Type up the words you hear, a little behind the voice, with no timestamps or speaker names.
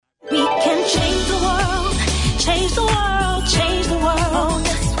change the world, change the world. Oh,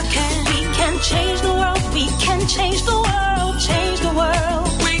 yes, we can. We can change the world, we can change the world, change the world.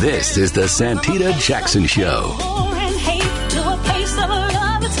 This is the Santita Jackson Show. War and hate to a place of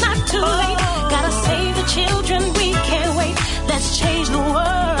love, it's not too late. Gotta save the children, we can't wait. Let's change the world.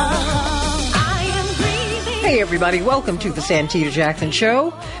 I am breathing. Hey everybody, welcome to the Santita Jackson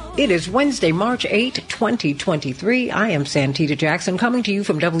Show. It is Wednesday, March 8, 2023. I am Santita Jackson, coming to you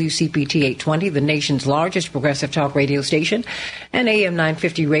from WCPT 820, the nation's largest progressive talk radio station, and AM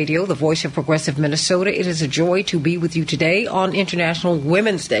 950 Radio, the voice of progressive Minnesota. It is a joy to be with you today on International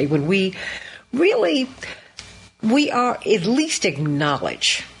Women's Day, when we are at least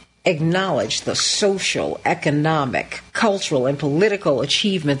acknowledge the social, economic, cultural, and political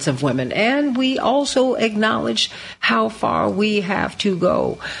achievements of women. And we also acknowledge how far we have to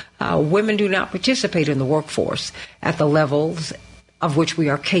go. Women do not participate in the workforce at the levels of which we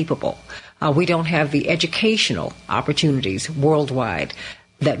are capable. We don't have the educational opportunities worldwide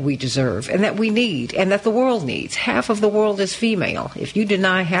that we deserve and that we need and that the world needs. Half of the world is female. If you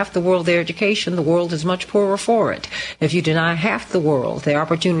deny half the world their education, the world is much poorer for it. If you deny half the world their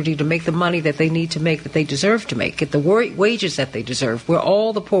opportunity to make the money that they need to make, that they deserve to make, get the wages that they deserve, we're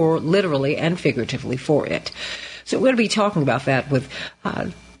all the poorer, literally and figuratively, for it. So we're going to be talking about that with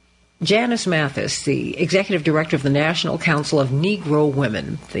Janice Mathis, the executive director of the National Council of Negro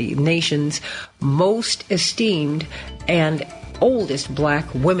Women, the nation's most esteemed and oldest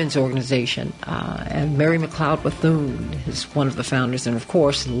black women's organization, and Mary McLeod Bethune is one of the founders, and of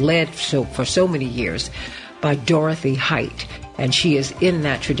course led for so many years by Dorothy Height, and she is in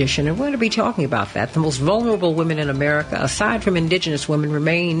that tradition, and we're going to be talking about that. The most vulnerable women in America, aside from indigenous women,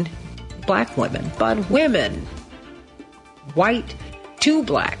 remain black women, but women, white to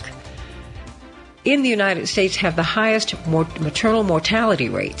black, in the United States have the highest maternal mortality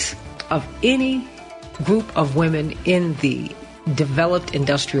rates of any group of women in the developed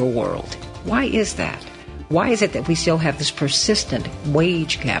industrial world. Why is that? Why is it that we still have this persistent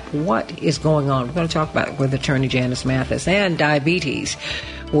wage gap? What is going on? We're going to talk about it with attorney Janice Mathis, and diabetes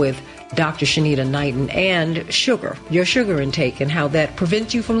with Dr. Shanita Knighton, and sugar, your sugar intake, and how that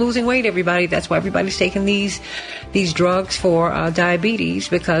prevents you from losing weight, everybody. That's why everybody's taking these drugs for diabetes,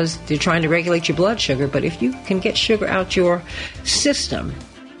 because they're trying to regulate your blood sugar. But if you can get sugar out your system,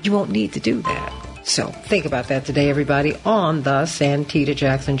 you won't need to do that. So think about that today, everybody, on the Santita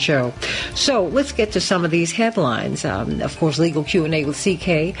Jackson Show. So let's get to some of these headlines. Of course, legal Q&A with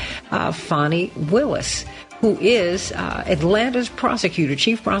CK, Fani Willis, who is Atlanta's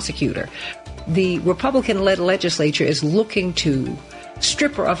chief prosecutor. The Republican-led legislature is looking to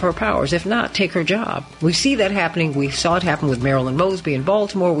strip her of her powers, if not take her job. We see that happening. We saw it happen with Marilyn Mosby in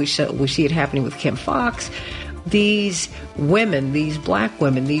Baltimore. We see it happening with Kim Foxx. These women, these black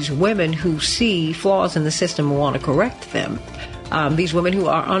women, these women who see flaws in the system and want to correct them, these women who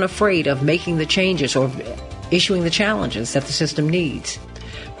are unafraid of making the changes or issuing the challenges that the system needs,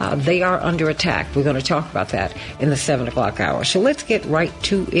 they are under attack. We're going to talk about that in the 7 o'clock hour. So let's get right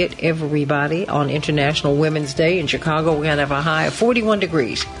to it, everybody. On International Women's Day in Chicago, we're going to have a high of 41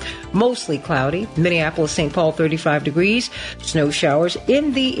 degrees. Mostly cloudy. Minneapolis, St. Paul, 35 degrees. Snow showers.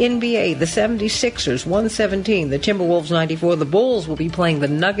 In the NBA, the 76ers, 117. The Timberwolves, 94. The Bulls will be playing the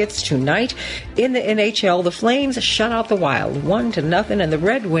Nuggets tonight. In the NHL, the Flames shut out the Wild, 1-0. And the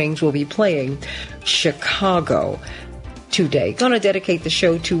Red Wings will be playing Chicago today. Going to dedicate the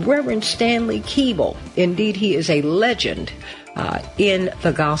show to Reverend Stanley Keeble. Indeed, he is a legend in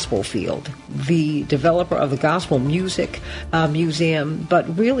the gospel field, the developer of the Gospel Music Museum,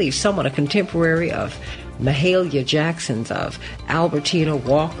 but really somewhat a contemporary of Mahalia Jackson's, of Albertina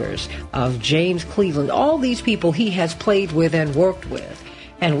Walker's, of James Cleveland. All these people he has played with and worked with.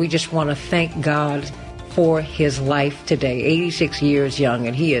 And we just want to thank God for his life today, 86 years young,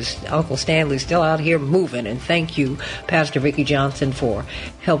 and Uncle Stanley's still out here moving. And thank you, Pastor Vicki Johnson, for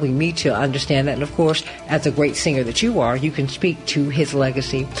helping me to understand that. And of course, as a great singer that you are, you can speak to his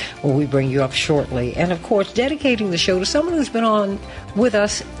legacy when we bring you up shortly. And of course, dedicating the show to someone who's been on with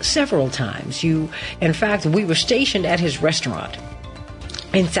us several times. In fact, we were stationed at his restaurant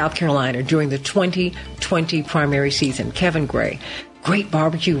in South Carolina during the 2020 primary season. Kevin Gray. Great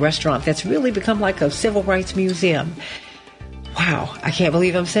barbecue restaurant that's really become like a civil rights museum. Wow, I can't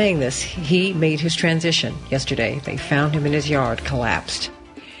believe I'm saying this. He made his transition yesterday. They found him in his yard, collapsed.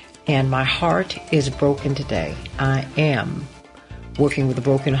 And my heart is broken today. I am working with a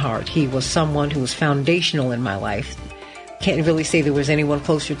broken heart. He was someone who was foundational in my life. Can't really say there was anyone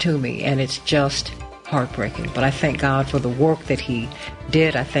closer to me, and it's just heartbreaking. But I thank God for the work that he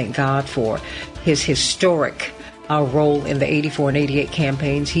did. I thank God for his historic role in the 84 and 88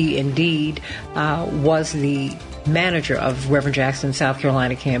 campaigns. He indeed was the manager of Reverend Jackson's South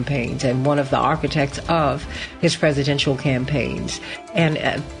Carolina campaigns and one of the architects of his presidential campaigns,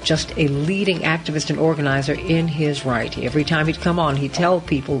 and just a leading activist and organizer in his right. Every time he'd come on, he'd tell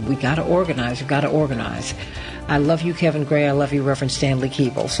people, we got to organize, we've got to organize. I love you, Kevin Gray. I love you, Reverend Stanley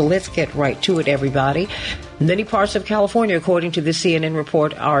Keeble. So let's get right to it, everybody. Many parts of California, according to the CNN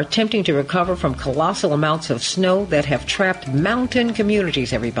report, are attempting to recover from colossal amounts of snow that have trapped mountain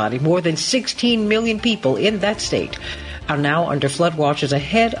communities, everybody. More than 16 million people in that state are now under flood watches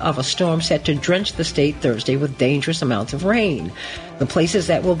ahead of a storm set to drench the state Thursday with dangerous amounts of rain. The places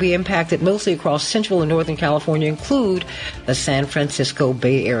that will be impacted mostly across central and northern California include the San Francisco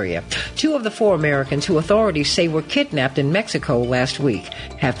Bay Area. 2 of the 4 Americans who authorities say were kidnapped in Mexico last week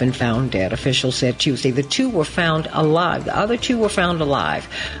have been found dead, officials said Tuesday. The 2 were found alive. The other 2 were found alive.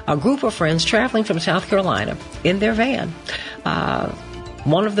 A group of friends traveling from South Carolina in their van.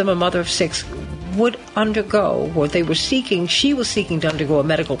 One of them, a mother of 6, would undergo what they were seeking. She was seeking to undergo a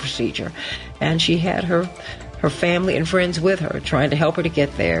medical procedure, and she had her family and friends with her trying to help her to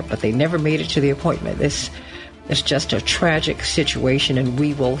get there, but they never made it to the appointment. This is just a tragic situation, and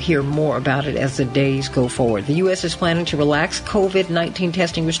we will hear more about it as the days go forward. The U.S. is planning to relax COVID-19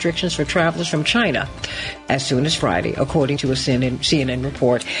 testing restrictions for travelers from China as soon as Friday, according to a CNN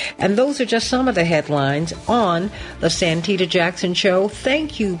report. And those are just some of the headlines on the Santita Jackson Show.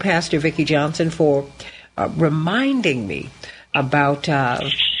 Thank you, Pastor Vicki Johnson, for reminding me about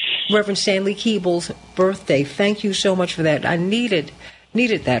Reverend Stanley Keeble's birthday. Thank you so much for that. I needed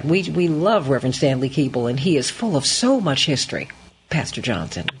that. We love Reverend Stanley Keeble, and he is full of so much history, Pastor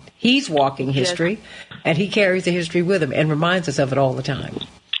Johnson. He's walking history, and he carries the history with him and reminds us of it all the time.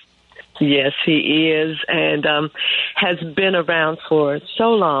 Yes, he is, and has been around for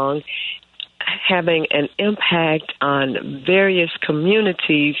so long, having an impact on various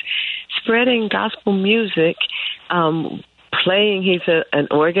communities, spreading gospel music, playing. He's an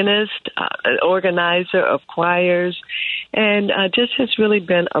organist, an organizer of choirs, and just has really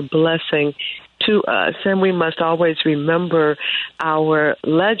been a blessing to us. And we must always remember our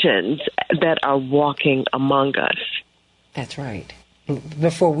legends that are walking among us. That's right.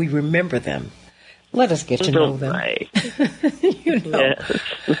 Before we remember them, let us get to know them. Right. Yes.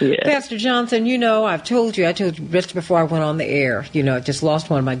 Pastor Johnson, I told you just before I went on the air, I just lost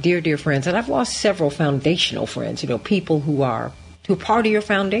one of my dear, dear friends, and I've lost several foundational friends, people who are part of your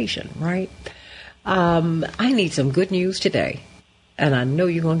foundation, right? I need some good news today, and I know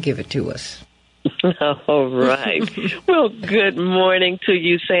you're going to give it to us. All right. Well, good morning to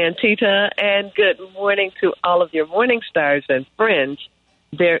you, Santita, and good morning to all of your morning stars and friends.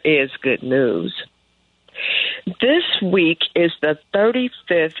 There is good news. This week is the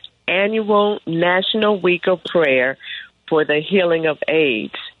 35th annual National Week of Prayer for the Healing of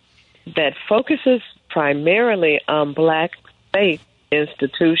AIDS that focuses primarily on Black faith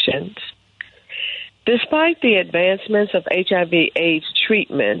institutions. Despite the advancements of HIV/AIDS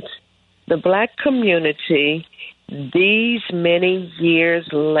treatment, the Black community, these many years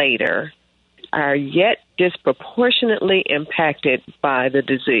later, are yet disproportionately impacted by the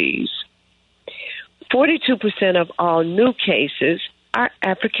disease. 42% of all new cases are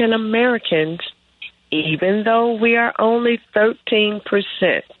African Americans, even though we are only 13%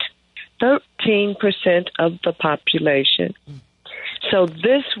 of the population. So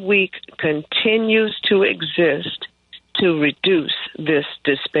this week continues to exist to reduce this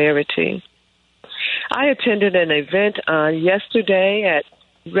disparity. I attended an event yesterday at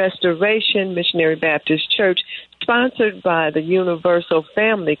Restoration Missionary Baptist Church, sponsored by the Universal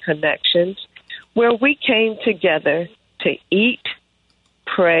Family Connections, where we came together to eat,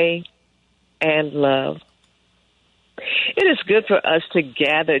 pray, and love. It is good for us to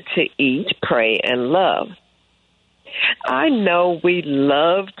gather to eat, pray, and love. I know we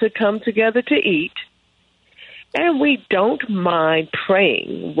love to come together to eat, and we don't mind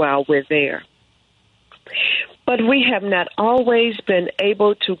praying while we're there. But we have not always been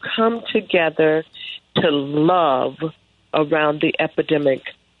able to come together to love around the epidemic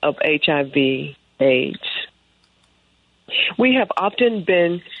of HIV/AIDS. We have often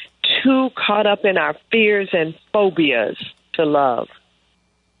been too caught up in our fears and phobias to love.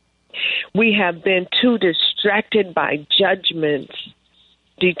 We have been too distracted by judgments,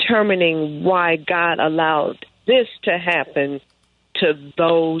 determining why God allowed this to happen to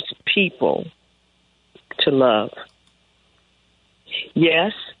those people to love.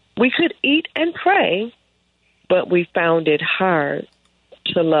 Yes, we could eat and pray, but we found it hard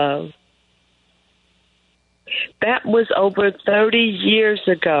to love. That was over 30 years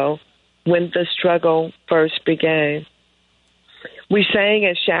ago when the struggle first began. We sang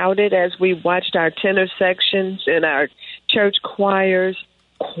and shouted as we watched our tenor sections and our church choirs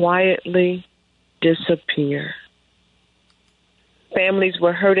quietly disappear. Families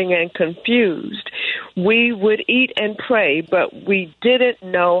were hurting and confused. We would eat and pray, but we didn't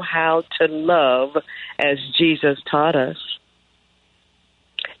know how to love as Jesus taught us.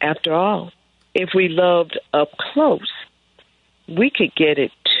 After all, if we loved up close, we could get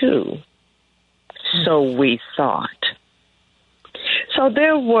it too. So we thought. So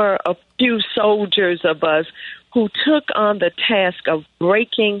there were a few soldiers of us who took on the task of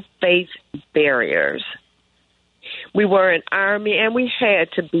breaking faith barriers. We were an army, and we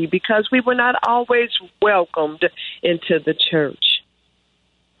had to be, because we were not always welcomed into the church.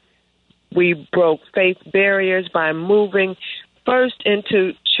 We broke faith barriers by moving first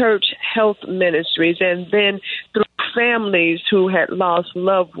into church health ministries and then through families who had lost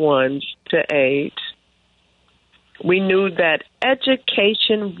loved ones to AIDS. We knew that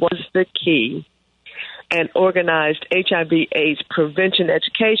education was the key, and organized HIV/AIDS prevention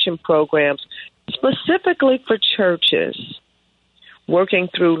education programs specifically for churches, working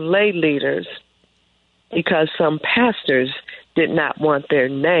through lay leaders, because some pastors did not want their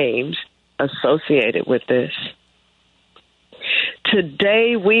names associated with this.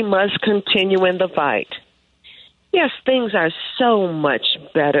 Today, we must continue in the fight. Yes, things are so much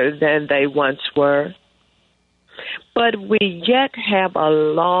better than they once were, but we yet have a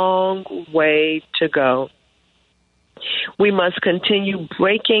long way to go. We must continue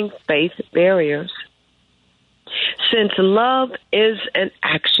breaking faith barriers. Since love is an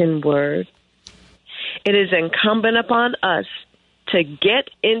action word, it is incumbent upon us to get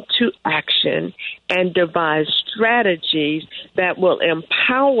into action and devise strategies that will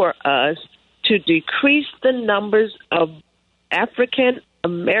empower us to decrease the numbers of African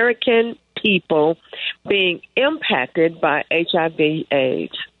American people being impacted by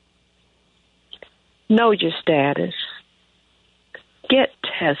HIV/AIDS. Know your status. Get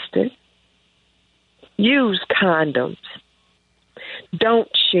tested. Use condoms. Don't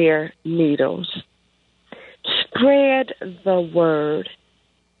share needles. Spread the word.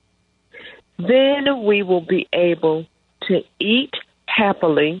 Then we will be able to eat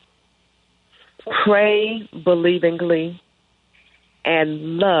happily, pray believingly,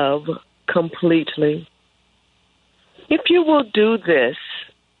 and love completely. If you will do this,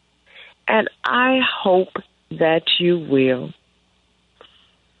 and I hope that you will,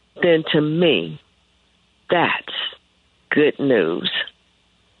 then to me, that's good news.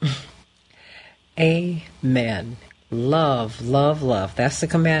 Amen. Love, love, love. That's the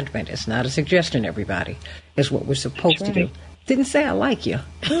commandment. It's not a suggestion, everybody. It's what we're supposed to do. Didn't say I like you.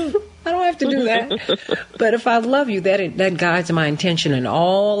 I don't have to do that. But if I love you, that guides my intention in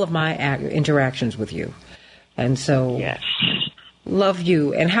all of my interactions with you. And so, yes. Love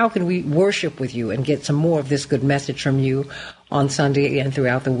you. And how can we worship with you and get some more of this good message from you on Sunday and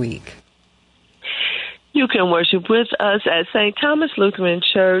throughout the week? You can worship with us at St. Thomas Lutheran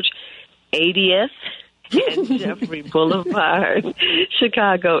Church, 80th and Jeffrey Boulevard,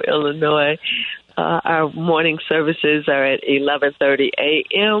 Chicago, Illinois. Our morning services are at 11:30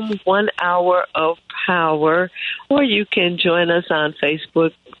 a.m., 1 hour of power. Or you can join us on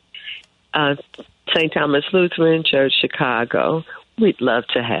Facebook, St. Thomas Lutheran Church, Chicago. We'd love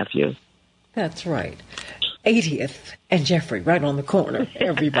to have you. That's right. 80th and Jeffrey, right on the corner.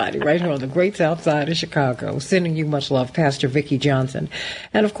 Everybody, right here on the great south side of Chicago. Sending you much love, Pastor Vicki Johnson.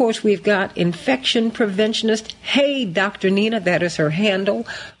 And, of course, we've got infection preventionist. Hey, Dr. Nina, that is her handle.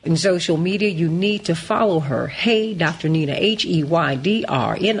 In social media, you need to follow her. Hey, Dr. Nina,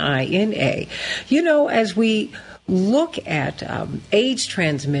 HEYDRNINA. You know, as we look at AIDS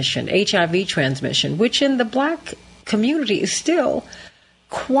transmission, HIV transmission, which in the black community is still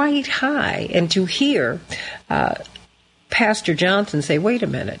quite high, and to hear Pastor Johnson say, wait a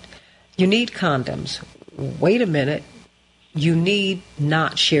minute, you need condoms. Wait a minute, you need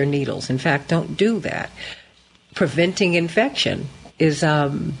not share needles. In fact, don't do that. Preventing infection is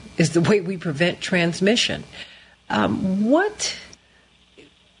the way we prevent transmission. Tell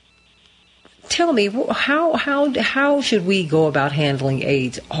me, how should we go about handling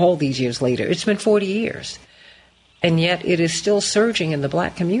AIDS all these years later? It's been 40 years. And yet it is still surging in the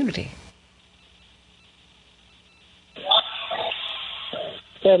black community.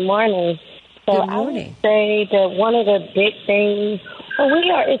 Good morning. So Good morning. I would say that one of the big things,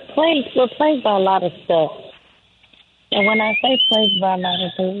 we're plagued by a lot of stuff. And when I say plagued by a lot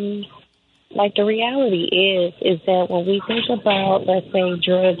of things, like the reality is that when we think about, let's say,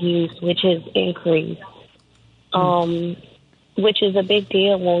 drug use, which has increased, which is a big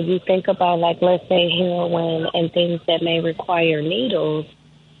deal when you think about, like, let's say heroin and things that may require needles,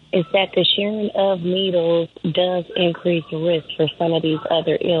 is that the sharing of needles does increase risk for some of these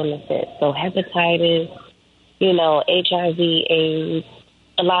other illnesses. So hepatitis, HIV, AIDS,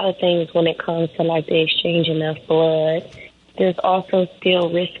 a lot of things when it comes to, like, the exchanging of blood. There's also still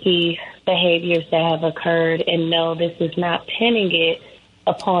risky behaviors that have occurred, and no, this is not pinning it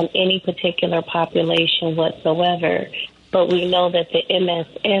upon any particular population whatsoever. But we know that the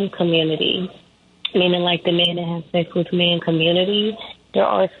MSM community, meaning like the men that have sex with men community, there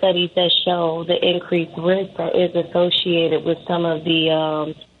are studies that show the increased risk that is associated with some of these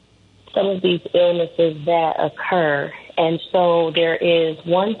illnesses that occur. And so there is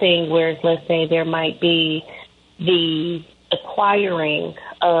one thing where, let's say, there might be the acquiring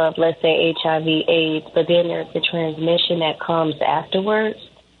of, let's say, HIV, AIDS, but then there's the transmission that comes afterwards,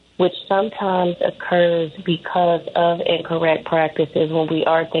 which sometimes occurs because of incorrect practices when we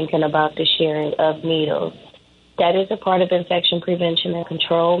are thinking about the sharing of needles. That is a part of infection prevention and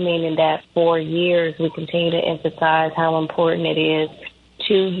control, meaning that for years we continue to emphasize how important it is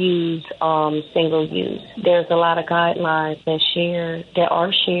to use single use. There's a lot of guidelines that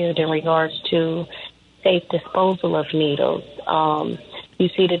are shared in regards to safe disposal of needles. You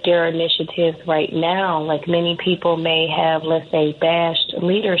see that there are initiatives right now, like many people may have, let's say, bashed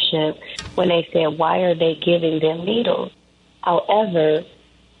leadership when they said, why are they giving them needles? However,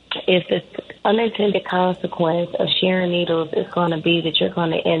 if the unintended consequence of sharing needles is going to be that you're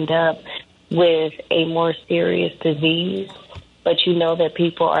going to end up with a more serious disease, but you know that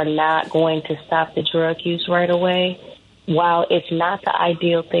people are not going to stop the drug use right away, while it's not the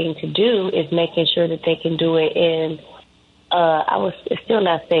ideal thing to do, is making sure that they can do it in, it's still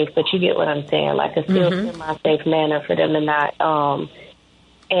not safe, but you get what I'm saying, like a still semi-safe manner for them to not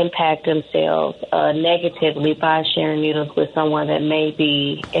impact themselves negatively by sharing needles with someone that may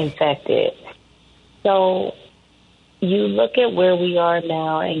be infected. So you look at where we are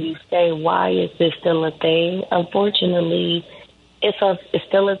now and you say, why is this still a thing? Unfortunately, it's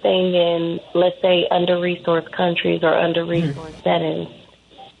still a thing in, let's say, under-resourced countries or under-resourced settings.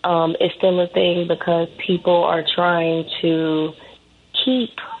 It's still a thing because people are trying to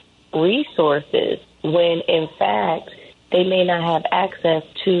keep resources when, in fact, they may not have access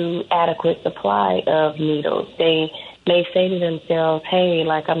to adequate supply of needles. They may say to themselves, hey,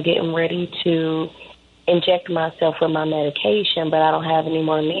 like, I'm getting ready to inject myself with my medication, but I don't have any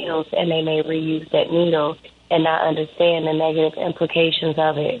more needles, and they may reuse that needle and not understand the negative implications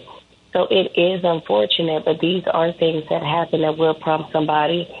of it. So it is unfortunate, but these are things that happen that will prompt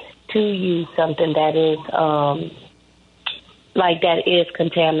somebody to use something that is that is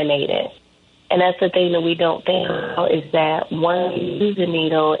contaminated. And that's the thing that we don't think about, is that once you use a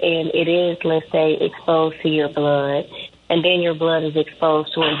needle and it is, let's say, exposed to your blood, and then your blood is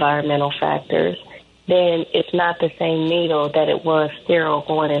exposed to environmental factors, then it's not the same needle that it was sterile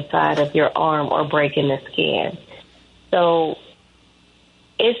going inside of your arm or breaking the skin. So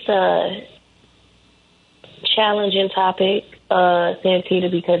it's a challenging topic, Santita,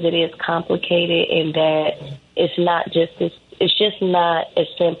 because it is complicated in that it's just not as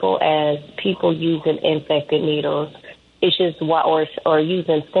simple as people using infected needles. It's just or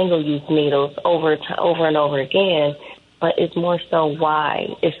using single-use needles over and over again. But it's more so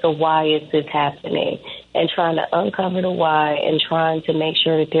why. It's the why is this happening, and trying to uncover the why and trying to make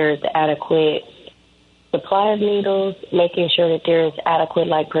sure that there is adequate supply of needles, making sure that there is adequate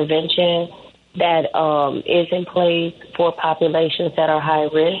prevention that is in place for populations that are high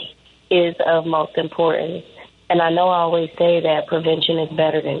risk is of most importance. And I know I always say that prevention is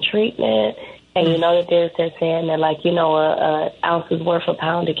better than treatment, and you know that there's that saying that an ounce is worth a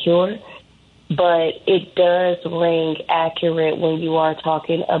pound of cure. But it does ring accurate when you are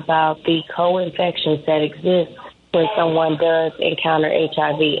talking about the co-infections that exist when someone does encounter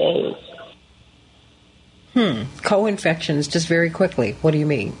HIV/AIDS. Co-infections, just very quickly. What do you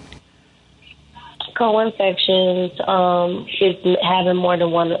mean? Co-infections is having more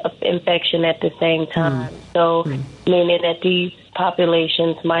than one infection at the same time. So meaning that these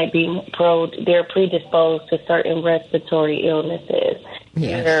populations might be they're predisposed to certain respiratory illnesses.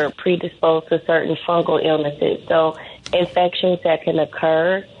 Yes. They're predisposed to certain fungal illnesses. So infections that can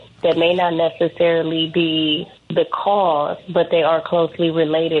occur that may not necessarily be the cause, but they are closely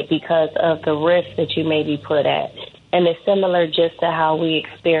related because of the risk that you may be put at. And it's similar just to how we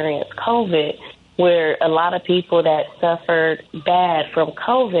experienced COVID, where a lot of people that suffered bad from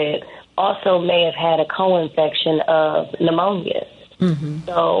COVID also may have had a co-infection of pneumonia.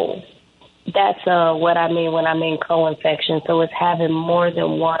 So that's what I mean when I mean co-infection. So it's having more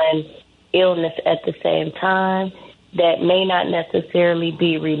than one illness at the same time. that may not necessarily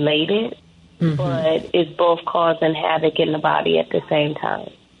be related, but is both causing havoc in the body at the same time.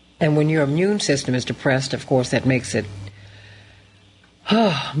 And when your immune system is depressed, of course, that makes it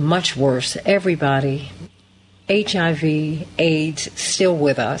much worse. Everybody, HIV, AIDS, still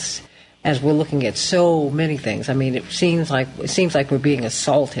with us as we're looking at so many things. I mean, it seems like we're being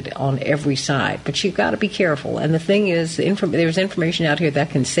assaulted on every side, but you've got to be careful. And the thing is, there's information out here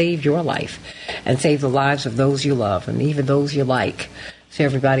that can save your life and save the lives of those you love and even those you like. So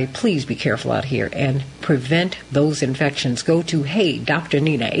everybody, please be careful out here and prevent those infections. Go to Hey Dr.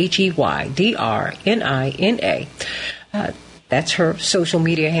 Nina, HEYDRNINA. That's her social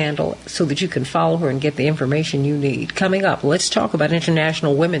media handle so that you can follow her and get the information you need. Coming up, let's talk about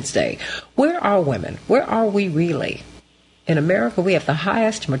International Women's Day. Where are women? Where are we really? In America, we have the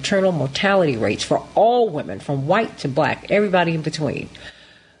highest maternal mortality rates for all women, from white to black, everybody in between,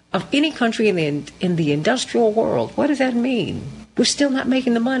 of any country in the industrial world. What does that mean? We're still not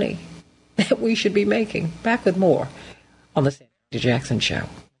making the money that we should be making. Back with more on the Santita Jackson Show.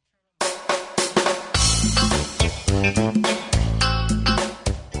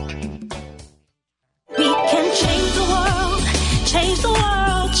 We can change the world, change the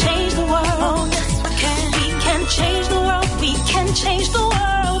world, change the world. Yes, we can. We can change the world, we can change the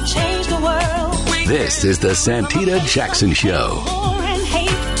world, change the world. This is the Santita Jackson Show. War and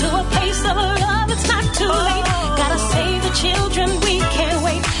hate to a place of love, it's not too late. Gotta save the children, we can't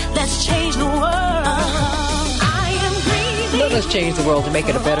wait. Let's change the world. I am breathing. Let us change the world to make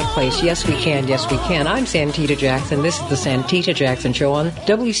it a better place. Yes, we can. Yes, we can. I'm Santita Jackson. This is the Santita Jackson Show on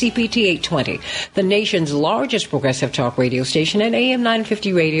WCPT 820, the nation's largest progressive talk radio station, and AM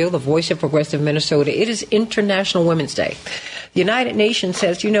 950 Radio, the voice of progressive Minnesota. It is International Women's Day. The United Nations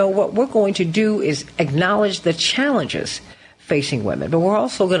says, what we're going to do is acknowledge the challenges facing women, but we're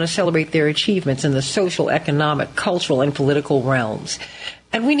also going to celebrate their achievements in the social, economic, cultural, and political realms.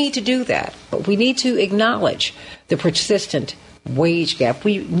 And we need to do that. But we need to acknowledge the persistent wage gap.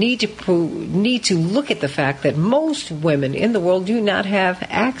 We need to look at the fact that most women in the world do not have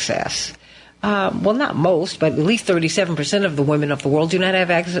access. Well, not most, but at least 37% of the women of the world do not have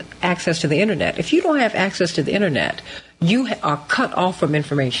access to the Internet. If you don't have access to the Internet, you are cut off from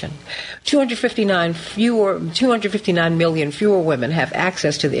information. 259 million fewer women have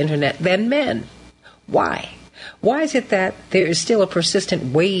access to the Internet than men. Why? Why is it that there is still a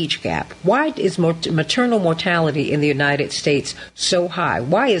persistent wage gap? Why is maternal mortality in the United States so high?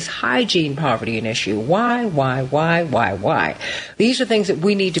 Why is hygiene poverty an issue? Why? These are things that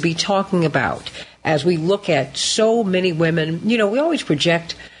we need to be talking about as we look at so many women. We always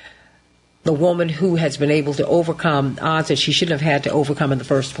project the woman who has been able to overcome odds that she shouldn't have had to overcome in the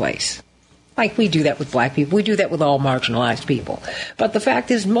first place. Like we do that with black people. We do that with all marginalized people. But the fact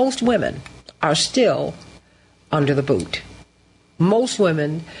is, most women are still under the boot. Most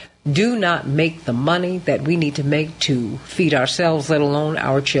women do not make the money that we need to make to feed ourselves, let alone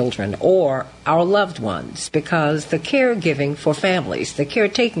our children or our loved ones, because the caregiving for families, the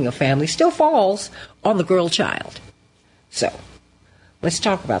caretaking of families, still falls on the girl child. So, let's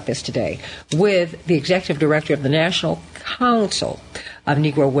talk about this today with the Executive Director of the National Council of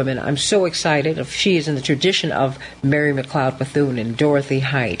Negro Women. I'm so excited. She is in the tradition of Mary McLeod Bethune and Dorothy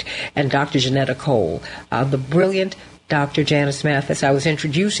Height and Dr. Janetta Cole, the brilliant Dr. Janice Mathis. I was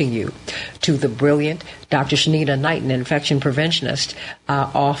introducing you to the brilliant Dr. Shanita Knighton, infection preventionist,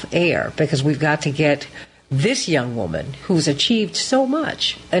 off air, because we've got to get this young woman who's achieved so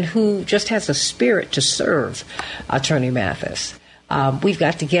much and who just has a spirit to serve, Attorney Mathis. We've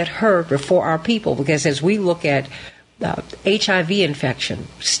got to get her before our people, because as we look at HIV infection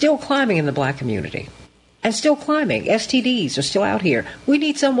still climbing in the black community and still climbing, STDs are still out here. We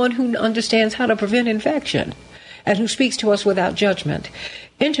need someone who understands how to prevent infection and who speaks to us without judgment.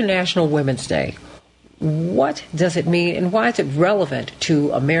 International Women's Day. What does it mean, and why is it relevant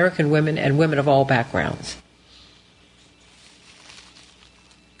to American women and women of all backgrounds?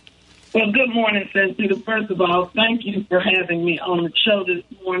 Well, good morning, Santita. First of all, thank you for having me on the show this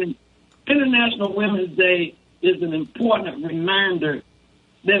morning. International Women's Day is an important reminder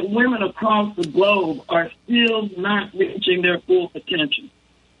that women across the globe are still not reaching their full potential.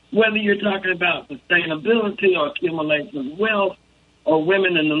 Whether you're talking about sustainability or accumulation of wealth, or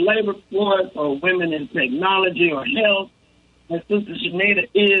women in the labor force, or women in technology or health, as Sister Shanita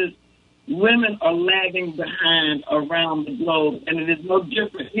is, women are lagging behind around the globe, and it is no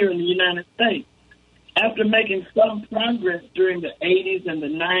different here in the United States. After making some progress during the 80s and the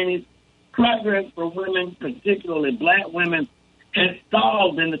 90s, progress for women, particularly black women, has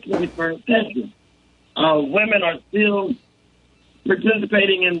stalled in the 21st century. Women are still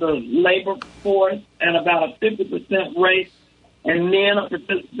participating in the labor force at about a 50% rate, and men are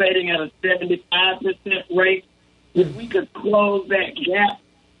participating at a 75% rate. If we could close that gap,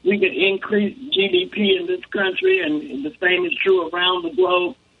 we could increase GDP in this country, and the same is true around the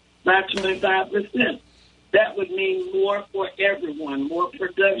globe, by 25%. That would mean more for everyone, more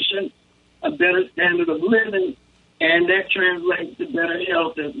production, a better standard of living, and that translates to better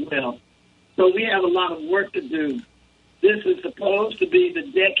health as well. So we have a lot of work to do. This is supposed to be the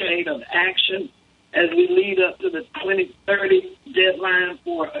decade of action as we lead up to the 2030 deadline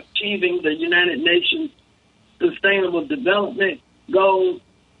for achieving the United Nations Sustainable Development Goals.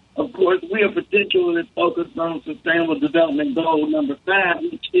 Of course, we are particularly focused on Sustainable Development Goal number 5,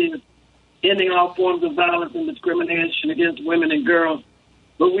 which is ending all forms of violence and discrimination against women and girls.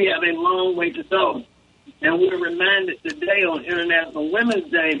 But we have a long way to go. And we're reminded today on International Women's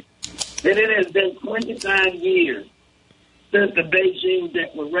Day that it has been 25 years since the Beijing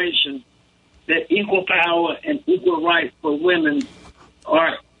Declaration that equal power and equal rights for women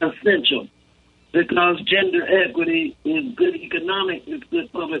are essential, because gender equity is good economics, it's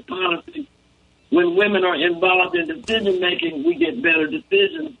good public policy. When women are involved in decision-making, we get better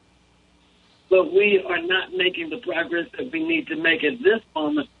decisions. But we are not making the progress that we need to make at this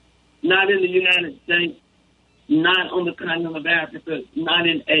moment, not in the United States, not on the continent of Africa, not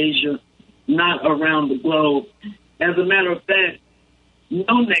in Asia, not around the globe. As a matter of fact,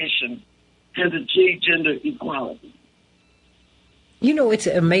 no nation has achieved gender equality. You know, it's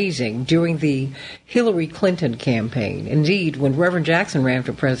amazing. During the Hillary Clinton campaign, indeed, when Reverend Jackson ran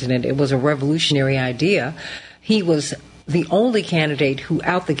for president, it was a revolutionary idea. He was the only candidate who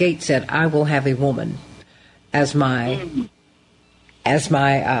out the gate said, I will have a woman as my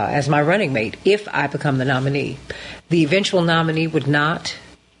running mate if I become the nominee. The eventual nominee would not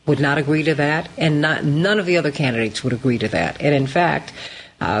agree to that, and none of the other candidates would agree to that. And in fact,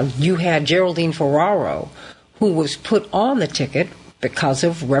 you had Geraldine Ferraro, who was put on the ticket because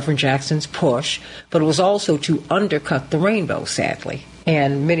of Reverend Jackson's push, but it was also to undercut the rainbow, sadly.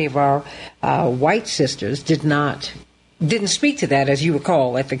 And many of our white sisters didn't speak to that, as you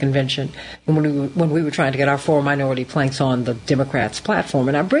recall, at the convention when we were trying to get our 4 minority planks on the Democrats' platform.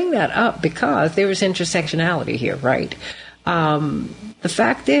 And I bring that up because there is intersectionality here, right? The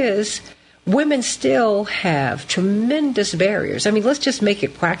fact is, women still have tremendous barriers. I mean, let's just make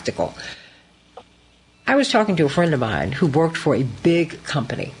it practical. I was talking to a friend of mine who worked for a big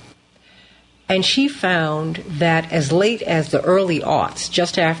company, and she found that as late as the early aughts,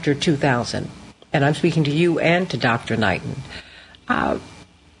 just after 2000, and I'm speaking to you and to Dr. Knighton,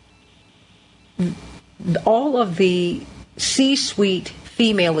 all of the C-suite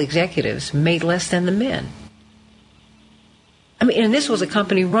female executives made less than the men. I mean, and this was a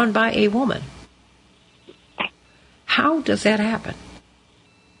company run by a woman. How does that happen?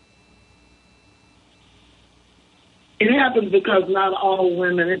 It happens because not all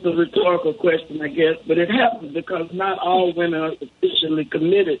women, it's a rhetorical question, I guess, but it happens because not all women are sufficiently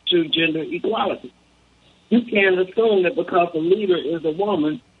committed to gender equality. You can't assume that because a leader is a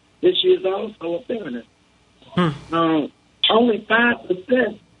woman, that she is also a feminist. Only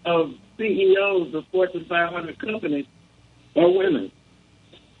 5% of CEOs of Fortune 500 companies are women,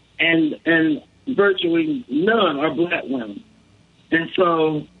 and virtually none are black women. And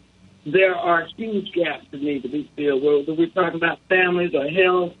so there are huge gaps that need to be filled. Whether we're talking about families or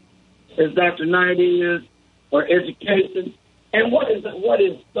health, as Dr. Knight is, or education. And what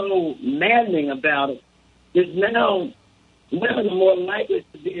is so maddening about it is now women are more likely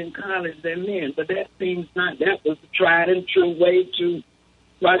to be in college than men. But that was the tried and true way to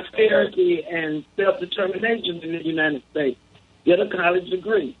prosperity and self-determination in the United States. Get a college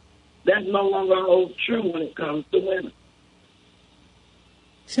degree. That no longer holds true when it comes to women.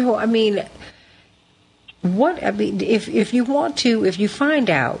 So, I mean, if you find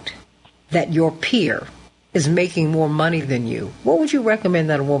out that your peer is making more money than you, what would you recommend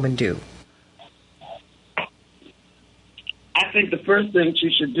that a woman do? I think the first thing she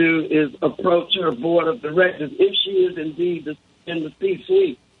should do is approach her board of directors, if she is indeed in the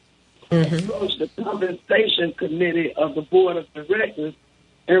C-suite. Approach the compensation committee of the board of directors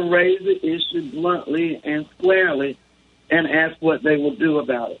and raise the issue bluntly and squarely and ask what they will do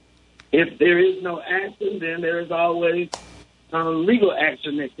about it. If there is no action, then there is always legal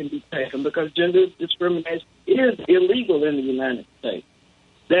action that can be taken, because gender discrimination is illegal in the United States.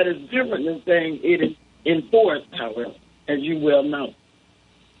 That is different than saying it is enforced, however, as you well know.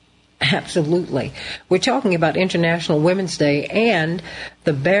 Absolutely. We're talking about International Women's Day and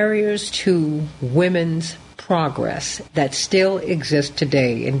the barriers to women's progress that still exists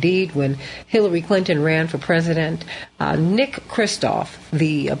today. Indeed, when Hillary Clinton ran for president, Nick Kristof,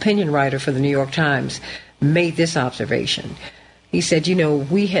 the opinion writer for the New York Times, made this observation. He said,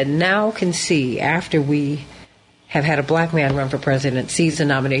 we now can see, after we have had a black man run for president, sees the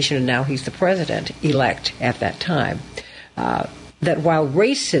nomination, and now he's the president-elect at that time, that while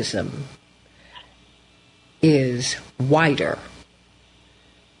racism is wider,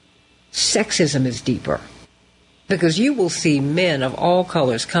 sexism is deeper. Because you will see men of all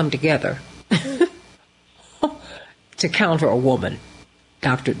colors come together to counter a woman,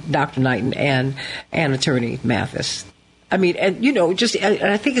 Dr. Knighton and Attorney Mathis. I mean, and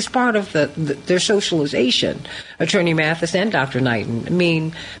I think it's part of their socialization, Attorney Mathis and Dr. Knighton. I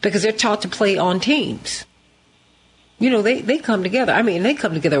mean, because they're taught to play on teams. They come together. I mean, they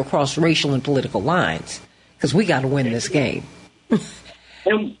come together across racial and political lines because we got to win this game.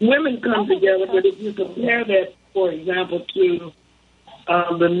 And women come together, but if you compare that, for example, to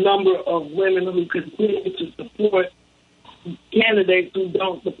the number of women who continue to support candidates who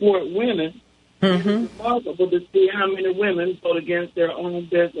don't support women, it's remarkable to see how many women vote against their own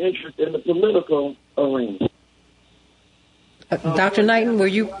best interest in the political arena. Dr. Knighton, were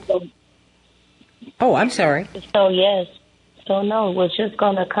you? Oh, I'm sorry. So, yes. So, no, was just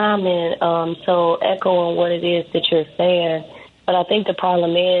going to comment, so echoing what it is that you're saying. But I think the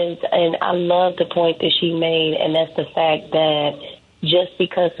problem is, and I love the point that she made, and that's the fact that just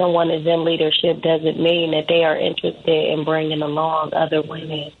because someone is in leadership doesn't mean that they are interested in bringing along other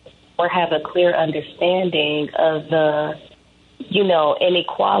women or have a clear understanding of the,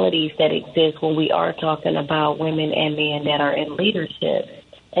 inequalities that exist when we are talking about women and men that are in leadership.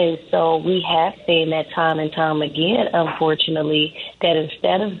 And so we have seen that time and time again, unfortunately, that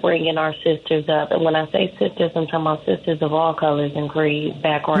instead of bringing our sisters up, and when I say sisters, I'm talking about sisters of all colors and creeds,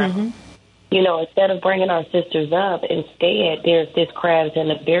 backgrounds, instead of bringing our sisters up, instead there's this crabs in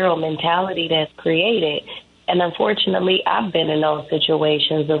the barrel mentality that's created. And unfortunately, I've been in those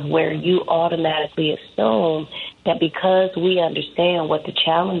situations of where you automatically assume that because we understand what the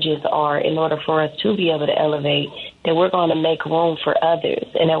challenges are in order for us to be able to elevate, that we're going to make room for others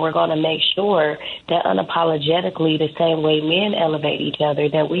and that we're going to make sure that unapologetically, the same way men elevate each other,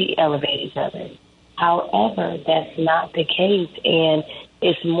 that we elevate each other. However, that's not the case, and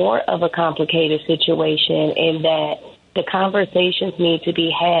it's more of a complicated situation in that the conversations need to be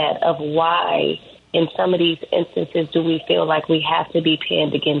had of why in some of these instances do we feel like we have to be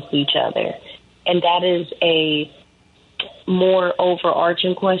pinned against each other. And that is a more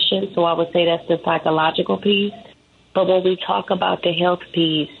overarching question, so I would say that's the psychological piece. But when we talk about the health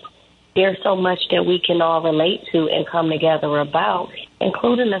piece, there's so much that we can all relate to and come together about,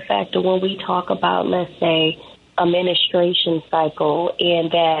 including the fact that when we talk about, let's say, a menstruation cycle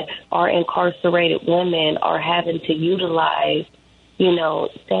and that our incarcerated women are having to utilize,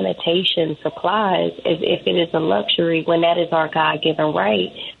 sanitation supplies as if it is a luxury when that is our God-given right,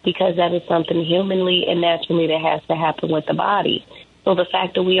 because that is something humanly and naturally that has to happen with the body. So the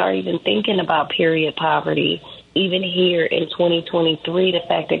fact that we are even thinking about period poverty, even here in 2023, the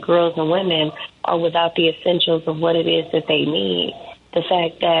fact that girls and women are without the essentials of what it is that they need, the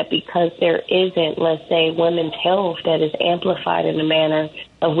fact that because there isn't, let's say, women's health that is amplified in the manner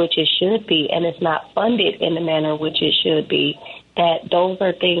of which it should be, and it's not funded in the manner which it should be, that those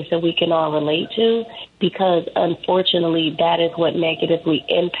are things that we can all relate to, because unfortunately that is what negatively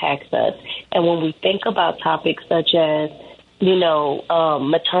impacts us. And when we think about topics such as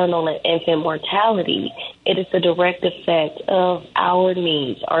maternal and infant mortality, it is the direct effect of our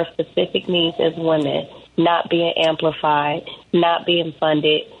needs, our specific needs as women, not being amplified, not being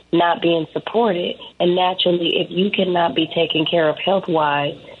funded, not being supported. And naturally, if you cannot be taken care of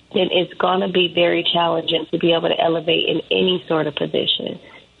health-wise, then it's going to be very challenging to be able to elevate in any sort of position.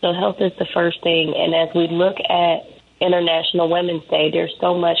 So health is the first thing. And as we look at International Women's Day, there's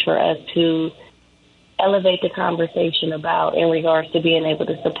so much for us to elevate the conversation about in regards to being able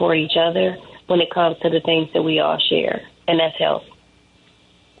to support each other when it comes to the things that we all share, and that's health.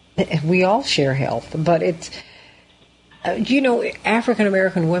 We all share health, but it's,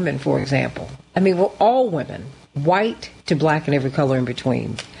 African-American women, for example. I mean, we're all women, white to black and every color in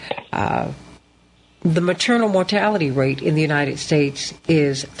between. The maternal mortality rate in the United States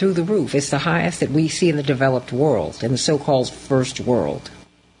is through the roof. It's the highest that we see in the developed world, in the so-called first world.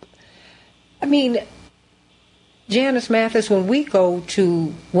 I mean, Janice Mathis, when we go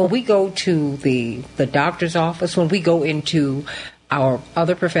to the doctor's office, when we go into our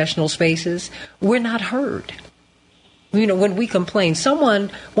other professional spaces, we're not heard. When we complain,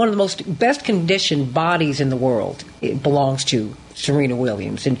 one of the most best conditioned bodies in the world, it belongs to Serena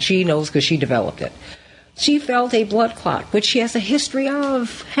Williams, and she knows because she developed it. She felt a blood clot, which she has a history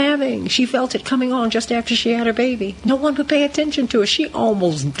of having. She felt it coming on just after she had her baby. No one would pay attention to her. She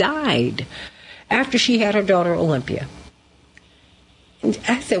almost died after she had her daughter, Olympia. And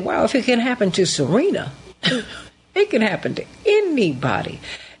I said, wow, if it can happen to Serena, it can happen to anybody.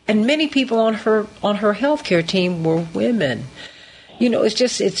 And many people on her healthcare team were women.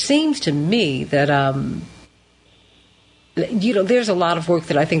 It seems to me that, there's a lot of work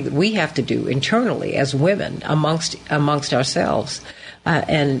that I think that we have to do internally as women amongst ourselves.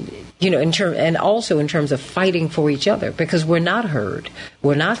 And also in terms of fighting for each other, because we're not heard,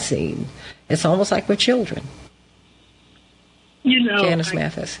 we're not seen. It's almost like we're children. Janice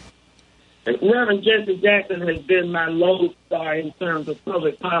Mathis. Reverend Jesse Jackson has been my lodestar in terms of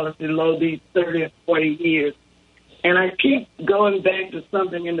public policy these 30 or 40 years. And I keep going back to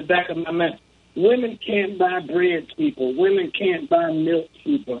something in the back of my mind. Women can't buy bread, people. Women can't buy milk,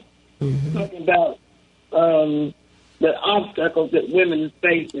 people. Mm-hmm. Talking about the obstacles that women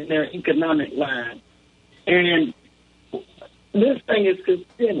face in their economic lives. And this thing is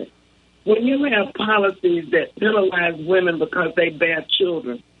systemic. When you have policies that penalize women because they bear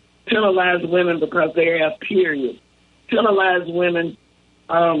children, penalize women because they have periods, penalize women,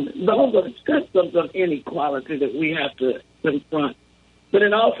 those are systems of inequality that we have to confront. But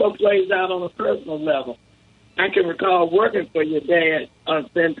it also plays out on a personal level. I can recall working for your dad,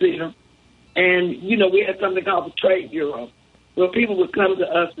 St. Peter, and, we had something called the Trade Bureau, where people would come to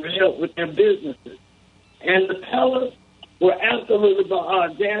us for help with their businesses. And the tellers were absolutely,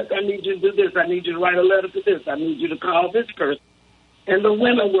 Janice, I need you to do this. I need you to write a letter to this. I need you to call this person. And the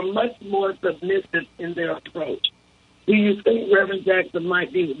women were much more submissive in their approach. Do you think Reverend Jackson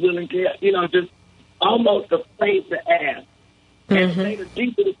might be willing to, just almost afraid to ask? And made a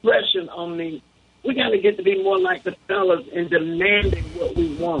deep impression on me. We got to get to be more like the fellas in demanding what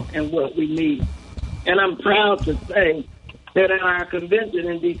we want and what we need. And I'm proud to say that at our convention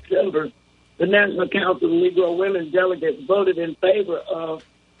in December, the National Council of Negro Women delegates voted in favor of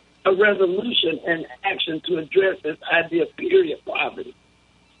a resolution and action to address this idea of period poverty.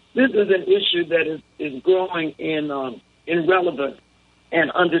 This is an issue that is growing in relevance and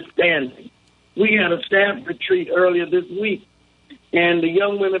understanding. We had a staff retreat earlier this week, and the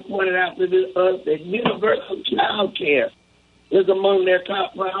young women pointed out to us that universal child care is among their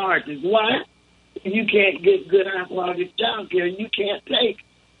top priorities. Why? If you can't get good, high-quality child care, you can't take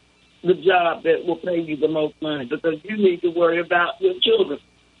the job that will pay you the most money because you need to worry about your children.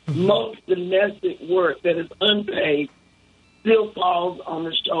 Most domestic work that is unpaid still falls on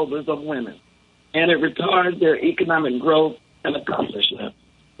the shoulders of women, and it retards their economic growth and accomplishment.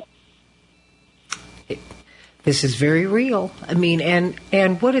 This is very real. I mean,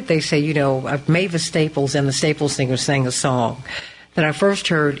 and what did they say? Mavis Staples and the Staples Singers sang a song that I first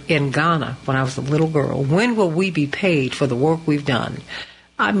heard in Ghana when I was a little girl. When will we be paid for the work we've done?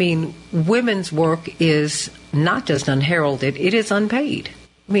 I mean, women's work is not just unheralded, it is unpaid.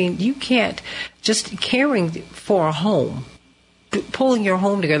 I mean, you can't just caring for a home, pulling your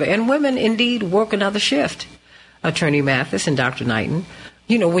home together. And women indeed work another shift, Attorney Mathis and Dr. Knighton.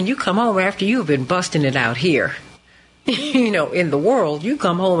 When you come home after you've been busting it out here, in the world, you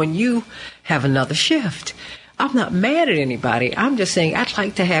come home and you have another shift. I'm not mad at anybody. I'm just saying I'd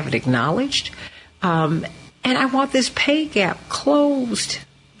like to have it acknowledged. And I want this pay gap closed.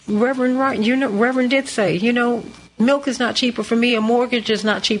 Reverend did say, milk is not cheaper for me. A mortgage is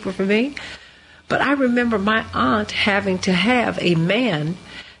not cheaper for me. But I remember my aunt having to have a man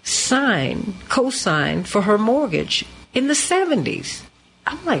co-sign for her mortgage in the 70s.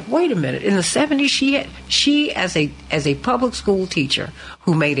 I'm like, wait a minute. In the 70s, she as a public school teacher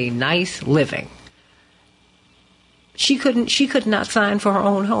who made a nice living, she could not sign for her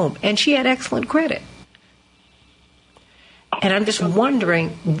own home, and she had excellent credit. And I'm just wondering,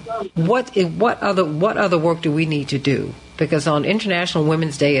 what other work do we need to do? Because on International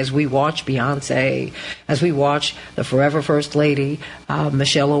Women's Day, as we watch Beyonce, as we watch the Forever First Lady,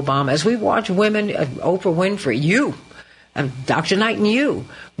 Michelle Obama, as we watch women, Oprah Winfrey, Dr. Knight and you,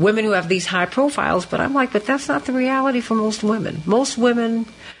 women who have these high profiles, but I'm like, but that's not the reality for most women. Most women,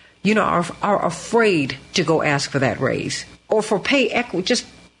 are afraid to go ask for that raise or for pay equity.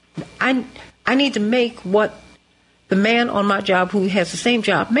 I need to make what the man on my job who has the same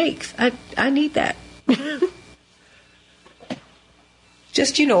job makes. I need that.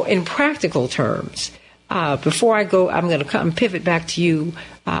 Just, in practical terms, before I go, I'm going to come pivot back to you,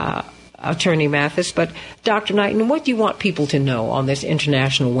 Attorney Mathis, but Dr. Knighton, what do you want people to know on this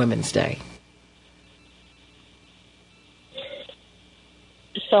International Women's Day?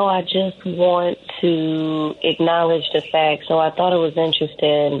 So I just want to acknowledge the fact. So I thought it was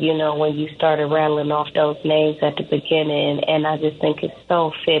interesting, you know, when you started rattling off those names at the beginning, and I just think it's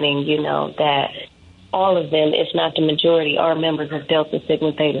so fitting, you know, that all of them, if not the majority, are members of Delta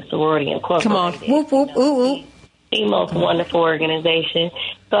Sigma Theta Sorority Incorporated. Come on. Whoop, whoop, ooh, ooh. The most wonderful organization.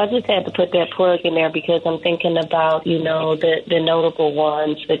 So I just had to put that plug in there because I'm thinking about, you know, the notable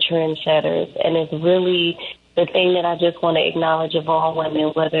ones, the trendsetters, and it's really the thing that I just want to acknowledge of all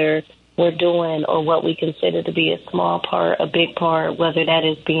women, whether we're doing or what we consider to be a small part, a big part, whether that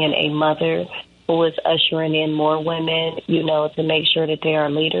is being a mother who is ushering in more women, you know, to make sure that they are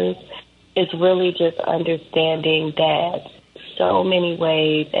leaders. It's really just understanding that so many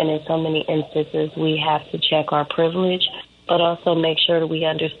ways and in so many instances we have to check our privilege, but also make sure that we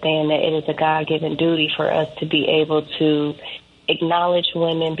understand that it is a God-given duty for us to be able to acknowledge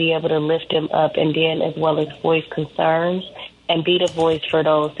women, be able to lift them up, and then as well as voice concerns and be the voice for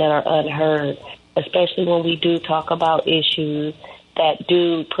those that are unheard, especially when we do talk about issues that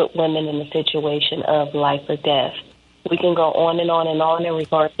do put women in a situation of life or death. We can go on and on and on in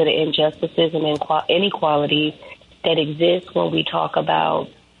regards to the injustices and inequalities that exist when we talk about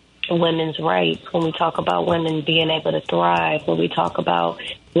women's rights, when we talk about women being able to thrive, when we talk about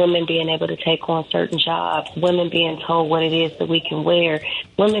women being able to take on certain jobs, women being told what it is that we can wear,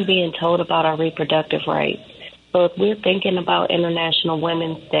 women being told about our reproductive rights. So if we're thinking about International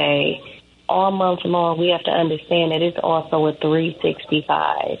Women's Day, all month long, we have to understand that it's also a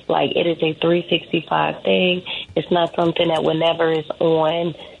 365. Like, it is a 365 thing. It's not something that whenever is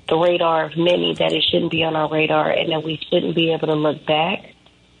on the radar of many, that it shouldn't be on our radar, and that we shouldn't be able to look back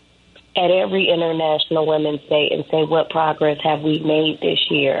at every International Women's Day and say, what progress have we made this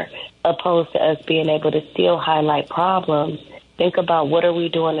year, opposed to us being able to still highlight problems. Think about what are we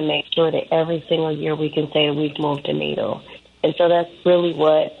doing to make sure that every single year we can say that we've moved the needle. And so that's really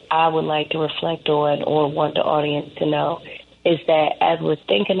what I would like to reflect on, or want the audience to know, is that as we're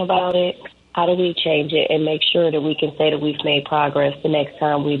thinking about it, how do we change it and make sure that we can say that we've made progress the next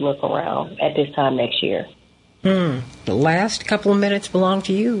time we look around at this time next year? The last couple of minutes belong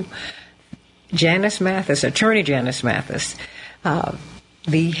to you. Janice Mathis, Attorney Janice Mathis,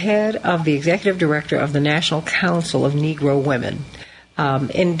 the head of the executive director of the National Council of Negro Women.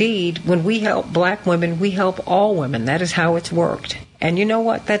 Indeed, when we help black women, we help all women. That is how it's worked. And you know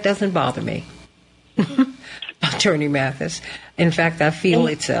what? That doesn't bother me, Attorney Mathis. In fact, I feel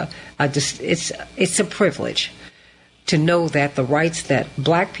it's a privilege to know that the rights that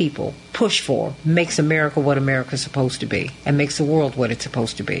black people push for makes America what America's supposed to be, and makes the world what it's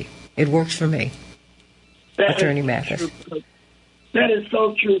supposed to be. It works for me, Attorney Mathis. That is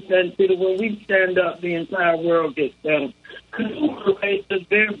so true, Peter. When we stand up, the entire world gets better. Could you raise just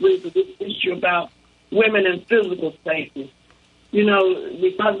very briefly this issue about women and physical safety? You know,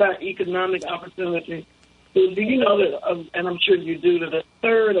 we talk about economic opportunity. Do you know that, and I'm sure you do, that a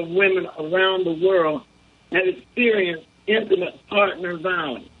third of women around the world have experienced intimate partner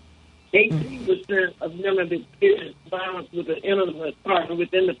violence? 18% of women have experienced violence with an intimate partner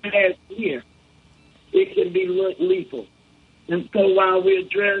within the past year. It can be lethal. And so while we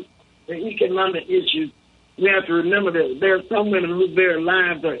address the economic issues, we have to remember that there are some women whose very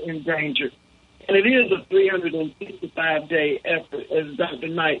lives are in danger. And it is a 365-day effort, as Dr.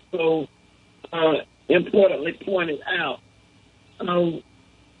 Knight so importantly pointed out.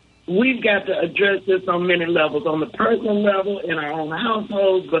 We've got to address this on many levels, on the personal level, in our own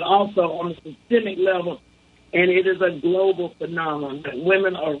households, but also on the systemic level. And it is a global phenomenon that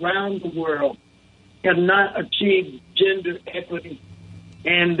women around the world have not achieved gender equity,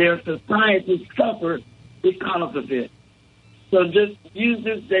 and their societies suffer because of it. So just use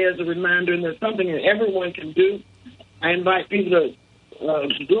this day as a reminder, and there's something that everyone can do. I invite people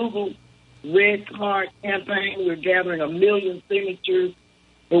to Google Red Card Campaign. We're gathering 1 million signatures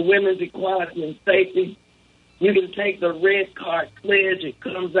for women's equality and safety. You can take the Red Card Pledge. It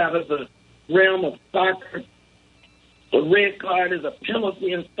comes out of the realm of soccer. The red card is a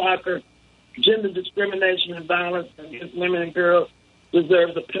penalty in soccer. Gender discrimination and violence against women and girls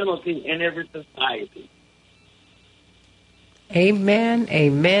deserves a penalty in every society. Amen,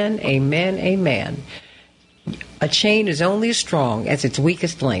 amen, amen, amen. A chain is only as strong as its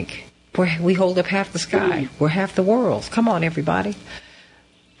weakest link. We hold up half the sky. We're half the world. Come on, everybody.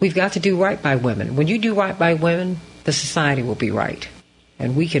 We've got to do right by women. When you do right by women, the society will be right.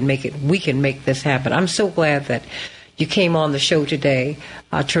 And we can make it. We can make this happen. I'm so glad that you came on the show today,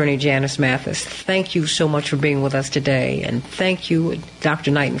 Attorney Janice Mathis. Thank you so much for being with us today. And thank you,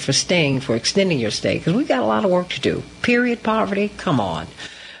 Dr. Knighton, for staying, for extending your stay, because we've got a lot of work to do. Period poverty, come on.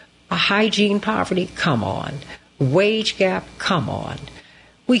 A hygiene poverty, come on. Wage gap, come on.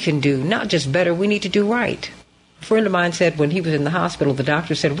 we can do not just better, we need to do right. A friend of mine said when he was in the hospital, the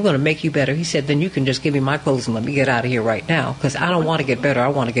doctor said, we're going to make you better. He said, then you can just give me my clothes and let me get out of here right now, because I don't want to get better, I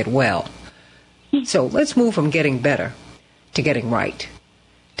want to get well. So let's move from getting better to getting right,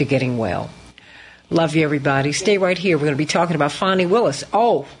 to getting well. Love you, everybody. Stay right here. We're going to be talking about Fani Willis.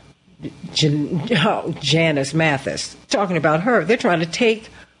 Janice Mathis. Talking about her. They're trying to take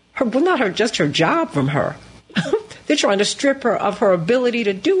her, well, not her, just her job from her. They're trying to strip her of her ability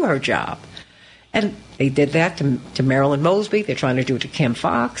to do her job. And they did that to Marilyn Mosby. They're trying to do it to Kim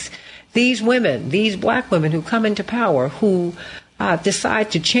Fox. These women, these black women who come into power, who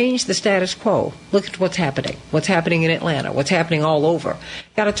decide to change the status quo. Look at what's happening in Atlanta, what's happening all over.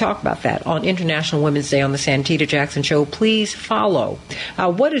 Got to talk about that on International Women's Day on the Santita Jackson Show. Please follow.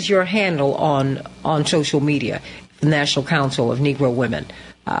 What is your handle on social media? The National Council of Negro Women,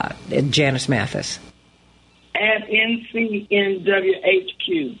 Janice Mathis. At NCNWHQ.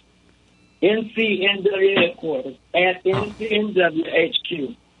 NCNW headquarters. At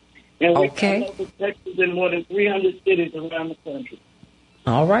NCNWHQ. And we have Texas in more than 300 cities around the country.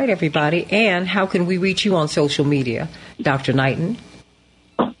 All right, everybody. And how can we reach you on social media, Dr. Knighton?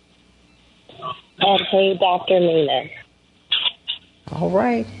 Hey, Dr. Nina. All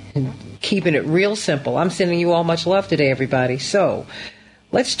right. And keeping it real simple. I'm sending you all much love today, everybody. So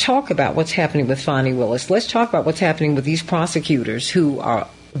let's talk about what's happening with Fani Willis. Let's talk about what's happening with these prosecutors who are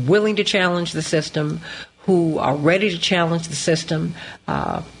willing to challenge the system, who are ready to challenge the system,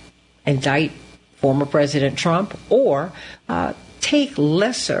 indict former President Trump, or take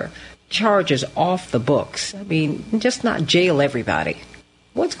lesser charges off the books. I mean, just not jail everybody.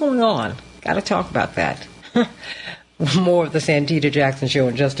 What's going on? Got to talk about that. More of the Santita Jackson Show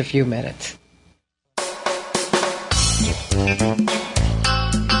in just a few minutes.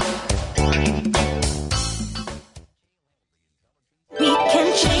 We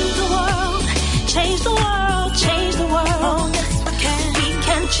can change the world, change the world, change the world. Yes, we can. We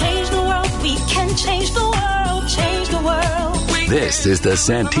can change the world, we can change the world, change the world. This is the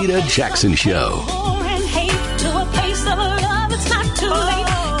Santita Jackson Show. War and hate to a place of love, it's not too late.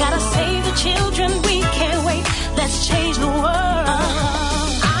 Gotta save the children, we can't wait. Let's change the world.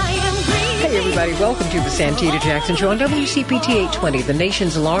 Hey, everybody. Welcome to the Santita Jackson Show on WCPT 820, the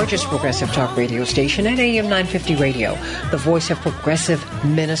nation's largest progressive talk radio station at AM 950 Radio, the voice of progressive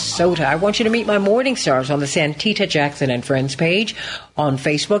Minnesota. I want you to meet my morning stars on the Santita Jackson and Friends page on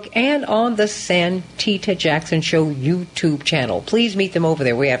Facebook and on the Santita Jackson Show YouTube channel. Please meet them over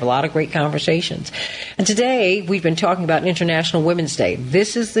there. We have a lot of great conversations. And today we've been talking about International Women's Day.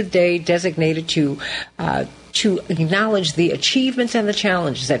 This is the day designated to acknowledge the achievements and the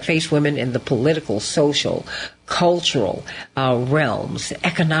challenges that face women in the political, social, cultural realms,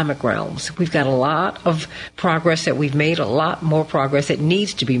 economic realms. We've got a lot of progress that we've made, a lot more progress that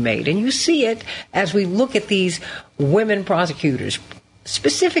needs to be made. And you see it as we look at these women prosecutors,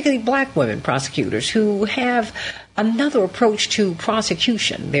 specifically black women prosecutors, who have another approach to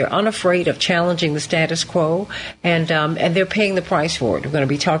prosecution. They're unafraid of challenging the status quo, and they're paying the price for it. We're going to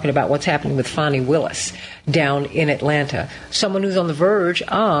be talking about what's happening with Fani Willis down in Atlanta, someone who's on the verge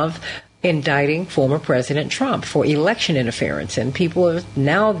of indicting former President Trump for election interference. And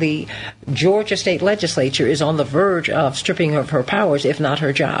now the Georgia state legislature is on the verge of stripping her of her powers, if not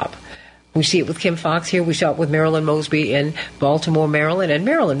her job. We see it with Kim Fox here. We saw it with Marilyn Mosby in Baltimore, Maryland. And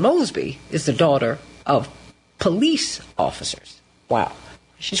Marilyn Mosby is the daughter of police officers. Wow.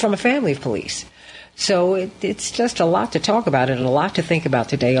 She's from a family of police. So it's just a lot to talk about and a lot to think about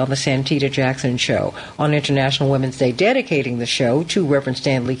today on the Santita Jackson Show on International Women's Day, dedicating the show to Reverend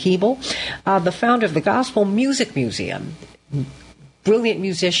Stanley Keeble, the founder of the Gospel Music Museum. Brilliant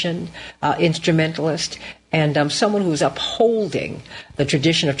musician, instrumentalist, and someone who's upholding the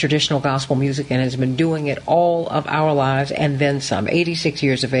tradition of traditional gospel music and has been doing it all of our lives and then some. 86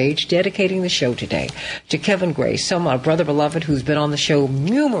 years of age, dedicating the show today to Kevin Gray, my brother beloved who's been on the show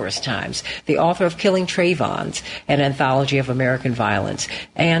numerous times, the author of Killing Trayvons, an anthology of American violence,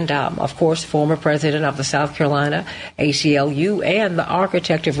 and, of course, former president of the South Carolina ACLU and the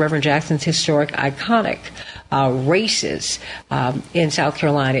architect of Reverend Jackson's historic, iconic races in South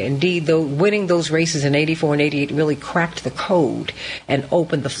Carolina. Indeed, though, winning those races in 84 and 88 really cracked the code and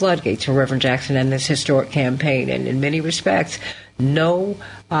opened the floodgates for Reverend Jackson and this historic campaign. And in many respects, no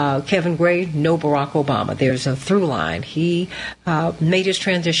Kevin Gray, no Barack Obama. There's a through line. He made his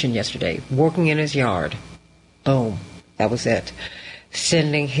transition yesterday, working in his yard. Boom. That was it.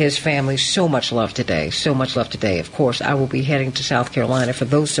 sending his family so much love today, so much love today. Of course, I will be heading to South Carolina for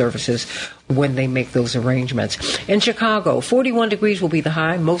those services when they make those arrangements. In Chicago, 41 degrees will be the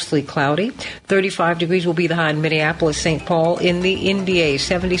high, mostly cloudy. 35 degrees will be the high in Minneapolis, St. Paul. In the NBA,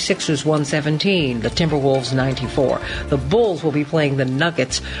 76ers 117, the Timberwolves 94. The Bulls will be playing the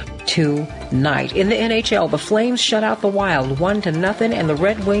Nuggets tonight. In the NHL, the Flames shut out the Wild 1-0, and the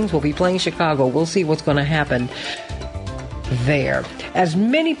Red Wings will be playing Chicago. We'll see what's going to happen there. As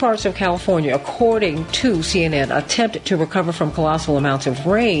many parts of California, according to CNN, attempt to recover from colossal amounts of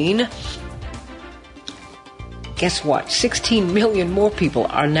rain, guess what? 16 million more people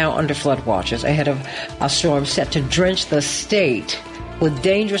are now under flood watches ahead of a storm set to drench the state with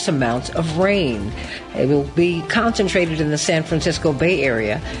dangerous amounts of rain. It will be concentrated in the San Francisco Bay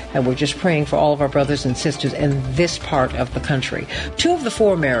Area, and we're just praying for all of our brothers and sisters in this part of the country. 2 of the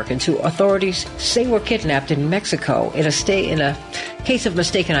 4 Americans who authorities say were kidnapped in Mexico in a case of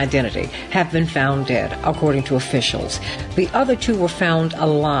mistaken identity have been found dead, according to officials. The other 2 were found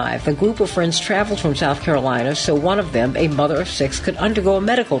alive. The group of friends traveled from South Carolina, so one of them, a mother of 6, could undergo a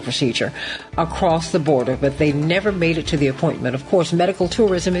medical procedure across the border, but they never made it to the appointment. Of course, medical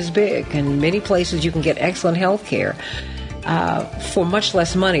tourism is big. In many places, you can get excellent health care for much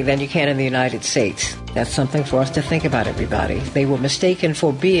less money than you can in the United States. That's something for us to think about, everybody. They were mistaken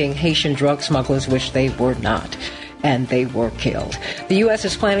for being Haitian drug smugglers, which they were not, and they were killed. The U.S.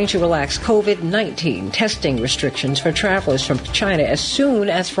 is planning to relax COVID-19 testing restrictions for travelers from China as soon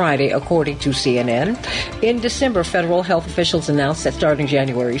as Friday, according to CNN. In December, federal health officials announced that starting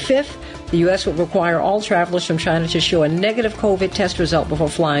January 5th, the U.S. would require all travelers from China to show a negative COVID test result before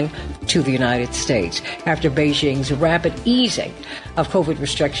flying to the United States. After Beijing's rapid easing of COVID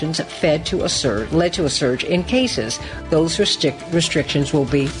restrictions led to a surge in cases, those restrictions will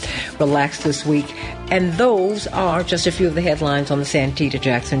be relaxed this week. And those are just a few of the headlines on the Santita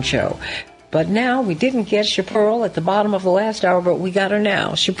Jackson Show. But now, we didn't get Chapearl at the bottom of the last hour, but we got her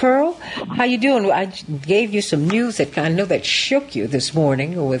now. Chapearl, how you doing? I gave you some news that I know that shook you this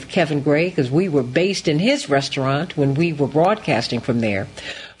morning with Kevin Gray, because we were based in his restaurant when we were broadcasting from there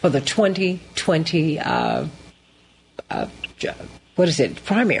for the 2020,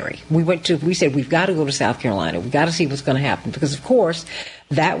 primary. We said, we've got to go to South Carolina. We've got to see what's going to happen. Because, of course,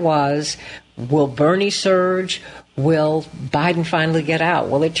 that was, will Bernie surge? Will Biden finally get out?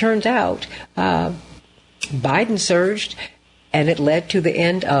 Well, it turns out Biden surged, and it led to the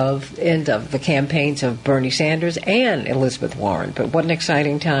end of the campaigns of Bernie Sanders and Elizabeth Warren. But what an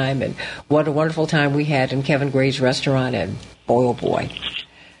exciting time, and what a wonderful time we had in Kevin Gray's restaurant, and boy, oh boy,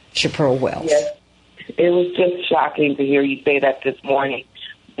 Chapearl Wells. Yes, it was just shocking to hear you say that this morning.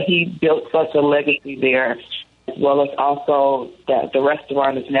 He built such a legacy there, as well as also that the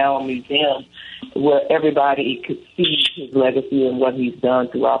restaurant is now a museum where everybody could see his legacy and what he's done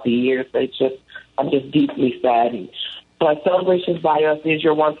throughout the years. I'm just deeply saddened. But Celebrations by Us is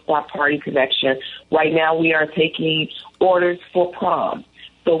your one-stop party connection. Right now we are taking orders for prom.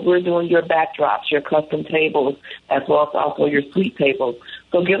 So we're doing your backdrops, your custom tables, as well as also your suite tables.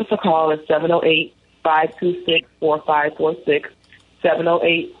 So give us a call at 708-526-4546,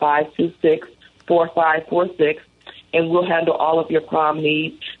 708-526-4546. And we'll handle all of your prom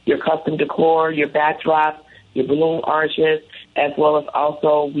needs, your custom decor, your backdrops, your balloon arches, as well as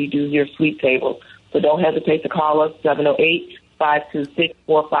also we do your suite tables. So don't hesitate to call us,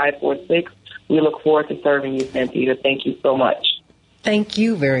 708-526-4546. We look forward to serving you, Santita. Thank you so much. Thank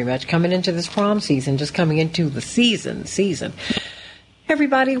you very much. Coming into this prom season, just coming into the season.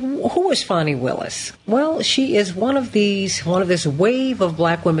 Everybody, who is Fani Willis? Well, she is one of this wave of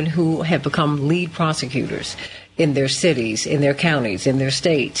black women who have become lead prosecutors in their cities, in their counties, in their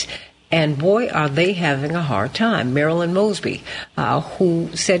states. And boy, are they having a hard time. Marilyn Mosby, who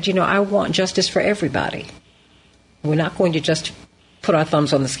said, I want justice for everybody. We're not going to just put our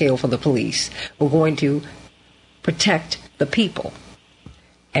thumbs on the scale for the police. We're going to protect the people.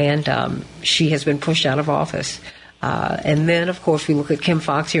 And she has been pushed out of office. And then, of course, we look at Kim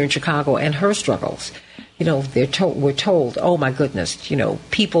Foxx here in Chicago and her struggles. We're told, oh my goodness,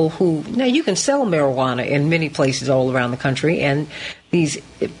 people who, now you can sell marijuana in many places all around the country, and these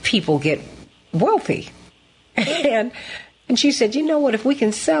people get wealthy. And she said, you know what, if we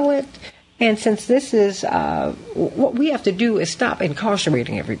can sell it, and since this is, what we have to do is stop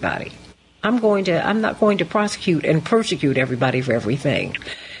incarcerating everybody. I'm not going to prosecute and persecute everybody for everything.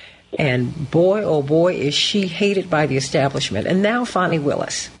 And boy, oh boy, is she hated by the establishment. And now Fani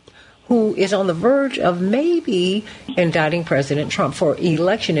Willis, who is on the verge of maybe indicting President Trump for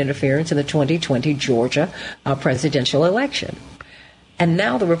election interference in the 2020 Georgia presidential election. And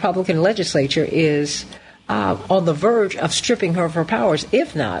now the Republican legislature is on the verge of stripping her of her powers,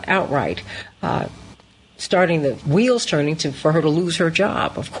 if not outright starting the wheels turning for her to lose her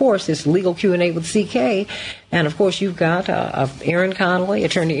job. Of course, it's Legal Q&A with CK, and of course you've got Attorney Aaron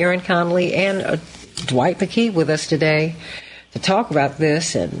Connolly, and Dwight McKee with us today to talk about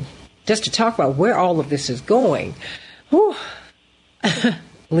this and just to talk about where all of this is going. Whew.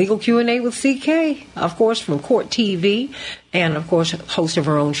 Legal Q&A with CK, of course, from Court TV, and of course, host of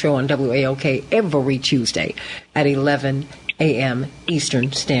her own show on WAOK every Tuesday at 11 a.m.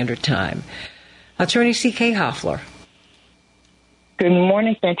 Eastern Standard Time. Attorney C.K. Hoffler. Good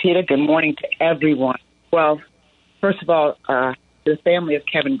morning, Santita. Good morning to everyone. Well, first of all, the family of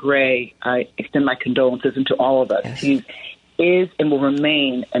Kevin Gray, I extend my condolences to all of us. Yes. He is and will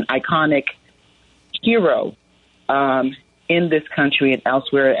remain an iconic hero in this country and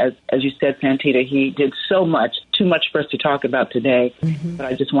elsewhere. As you said, Santita, he did so much, too much for us to talk about today. Mm-hmm. But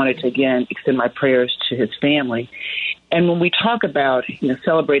I just wanted to, again, extend my prayers to his family. And when we talk about,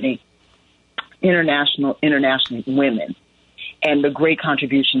 celebrating international women and the great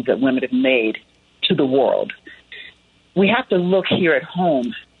contributions that women have made to the world, we have to look here at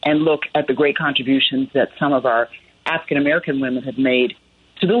home and look at the great contributions that some of our African-American women have made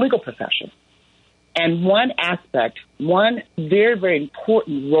to the legal profession. And one aspect, one very, very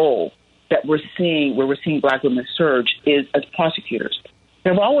important role that we're seeing, where we're seeing black women surge, is as prosecutors.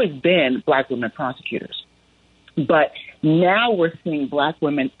 There have always been black women prosecutors, but now we're seeing black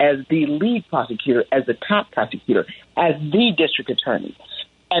women as the lead prosecutor, as the top prosecutor, as the district attorney.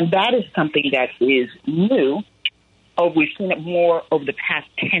 And that is something that is new. We've seen it more over the past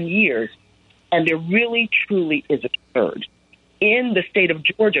 10 years, and there really, truly is a surge. In the state of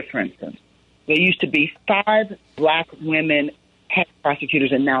Georgia, for instance, there used to be 5 black women head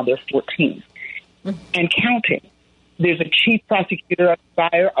prosecutors, and now there's 14. And counting. There's a chief prosecutor of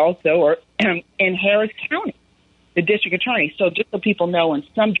fire also in Harris County, the district attorney. So just so people know, in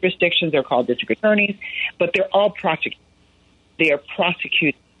some jurisdictions they're called district attorneys, but they're all prosecutors. They are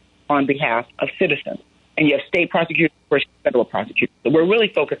prosecuted on behalf of citizens. And you have state prosecutors versus federal prosecutors. So we're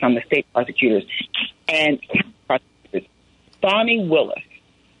really focused on the state prosecutors and county prosecutors. Fani Willis,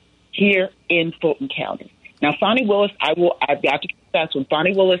 here in Fulton County. Now, Fani Willis, I've got to confess, when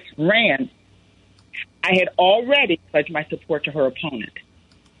Fani Willis ran, I had already pledged my support to her opponent.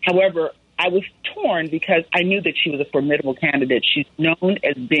 However, I was torn because I knew that she was a formidable candidate. She's known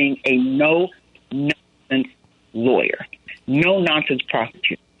as being a no-nonsense lawyer, no-nonsense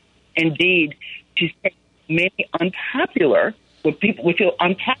prosecutor. Indeed, she's taken many unpopular, what people would feel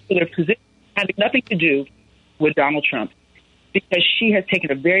unpopular positions having nothing to do with Donald Trump, because she has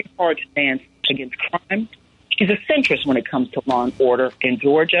taken a very hard stance against crime. She's a centrist when it comes to law and order in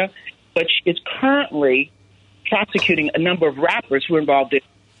Georgia, but she is currently prosecuting a number of rappers who are involved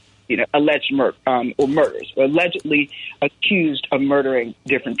in alleged murders, or allegedly accused of murdering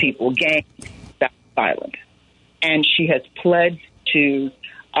different people, gang violence. And she has pledged to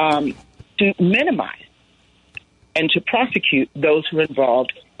minimize and to prosecute those who are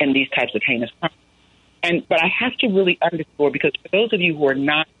involved in these types of heinous crimes. But I have to really underscore, because for those of you who are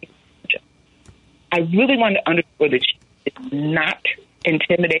not in Georgia, I really want to underscore that she is not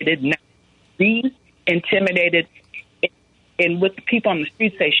intimidated, not being intimidated. And what the people on the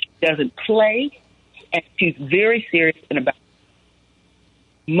street say, she doesn't play, and she's very serious and about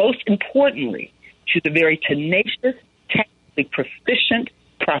it. Most importantly, she's a very tenacious, technically proficient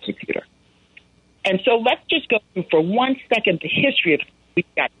prosecutor. And so let's just go through for 1 second the history of how we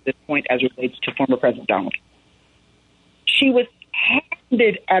got to this point as it relates to former President Donald Trump. She was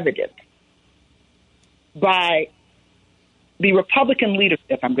handed evidence by the Republican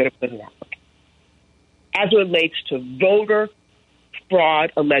leadership, I'm going to put it that way, as it relates to voter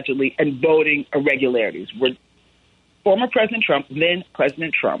fraud, allegedly, and voting irregularities. Where former President Trump, then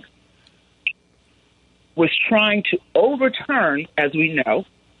President Trump, was trying to overturn, as we know,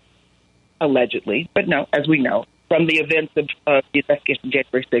 allegedly, but no, as we know, from the events of the investigation of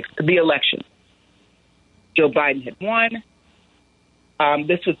January 6th, the election. Joe Biden had won.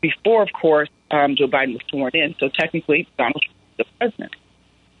 This was before, of course, Joe Biden was sworn in, so technically Donald Trump was the president.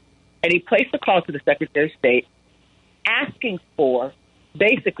 And he placed a call to the Secretary of State asking for,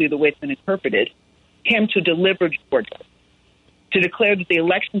 basically the way it's been interpreted, him to deliver Georgia, to declare that the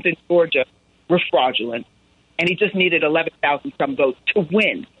elections in Georgia were fraudulent, and he just needed 11,000 some votes to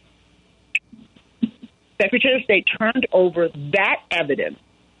win. Secretary of State turned over that evidence.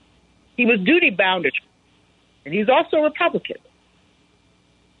 He was duty-bound, and he's also a Republican,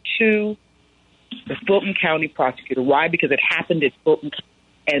 to the Fulton County prosecutor. Why? Because it happened at Fulton County.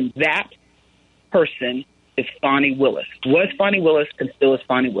 And that person is Fani Willis, was Fani Willis, and still is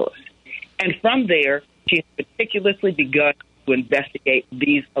Fani Willis. And from there, she has meticulously begun to investigate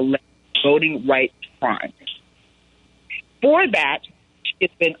these alleged voting rights crimes. For that, she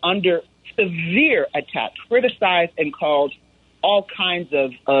has been under severe attack, criticized, and called all kinds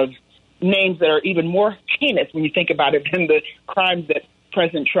of names that are even more heinous when you think about it than the crimes that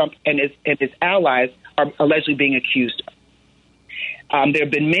President Trump and his allies are allegedly being accused of. There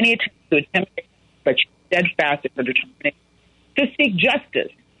have been many attempts to intimidate, but she's steadfast in her determination to seek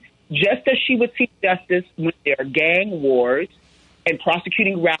justice, just as she would seek justice when there are gang wars and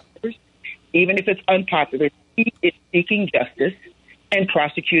prosecuting rappers, even if it's unpopular. She is seeking justice and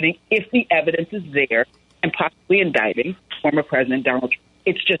prosecuting if the evidence is there and possibly indicting former President Donald Trump.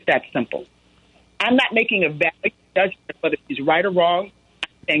 It's just that simple. I'm not making a valid judgment whether she's right or wrong. I'm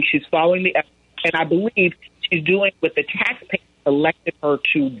saying she's following the evidence, and I believe she's doing what the taxpayers elected her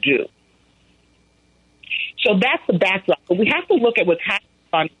to do. So that's the backdrop. But we have to look at what's happening to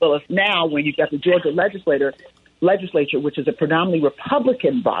Fani Willis now when you've got the Georgia legislature, which is a predominantly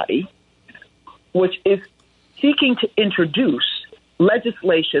Republican body, which is seeking to introduce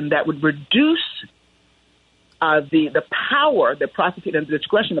legislation that would reduce the power that prosecutors and the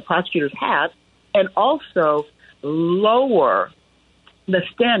discretion the prosecutors have, and also lower the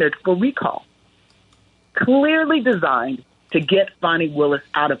standard for recall. Clearly designed to get Fani Willis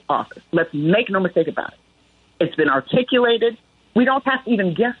out of office. Let's make no mistake about it. It's been articulated. We don't have to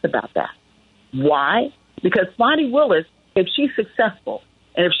even guess about that. Why? Because Fani Willis, if she's successful,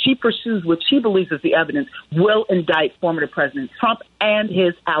 and if she pursues what she believes is the evidence, will indict former President Trump and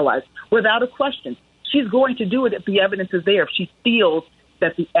his allies without a question. She's going to do it if the evidence is there, if she feels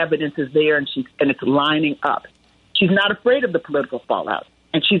that the evidence is there and it's lining up. She's not afraid of the political fallout,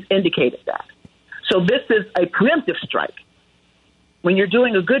 and she's indicated that. So this is a preemptive strike. When you're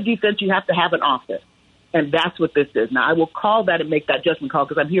doing a good defense, you have to have an offense, and that's what this is. Now, I will call that and make that judgment call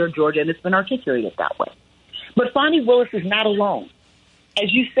because I'm here in Georgia, and it's been articulated that way. But Fani Willis is not alone.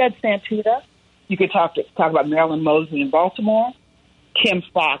 As you said, Santita, you could talk about Marilyn Mosley in Baltimore, Kim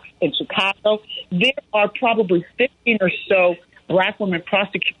Foxx in Chicago. There are probably 15 or so black women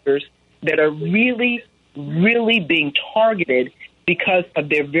prosecutors that are really, really being targeted because of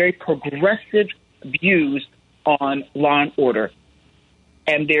their very progressive views on law and order.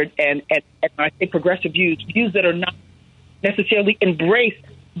 And when I say progressive views that are not necessarily embraced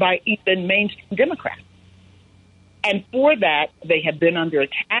by even mainstream Democrats. And for that, they have been under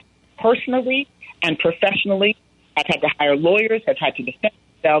attack personally and professionally. Have had to hire lawyers, have had to defend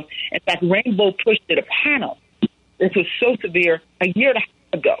themselves. In fact, Rainbow Push did a panel. This was so severe a year and a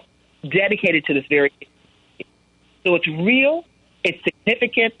half ago, dedicated to this very issue. So it's real, it's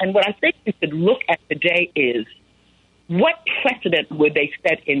significant, and what I think we should look at today is what precedent would they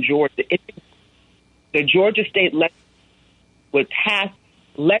set in Georgia if the Georgia state legislature would pass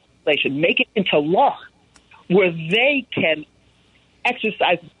legislation, make it into law, where they can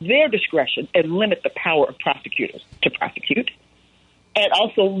exercise their discretion and limit the power of prosecutors to prosecute, and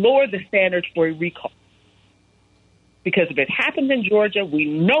also lower the standards for a recall. Because if it happens in Georgia, we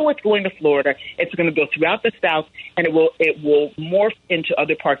know it's going to Florida, it's going to go throughout the South, and it will morph into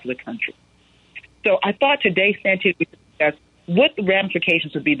other parts of the country. So I thought today, Santi, we could discuss what the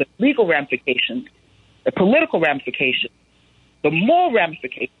ramifications would be, the legal ramifications, the political ramifications, the moral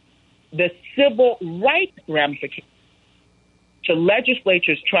ramifications, the civil rights ramifications to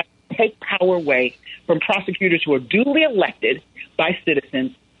legislatures trying to take power away from prosecutors who are duly elected by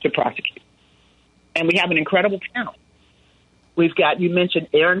citizens to prosecute. And we have an incredible panel. We've got, you mentioned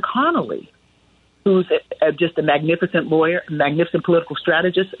Erin Connolly, who's just a magnificent lawyer, magnificent political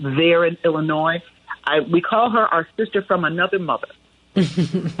strategist there in Illinois. We call her our sister from another mother.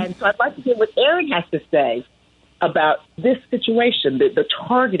 And so I'd like to hear what Erin has to say about this situation, the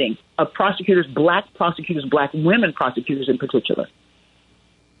targeting of prosecutors, black women prosecutors in particular.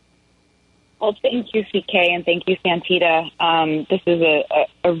 Well, thank you, CK, and thank you, Santita. This is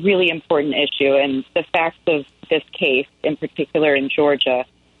a really important issue, and the facts of this case, in particular in Georgia,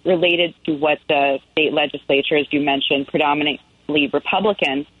 related to what the state legislature, as you mentioned, predominantly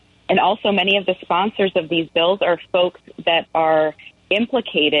Republican, and also many of the sponsors of these bills are folks that are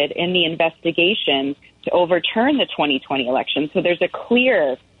implicated in the investigation to overturn the 2020 election. So there's a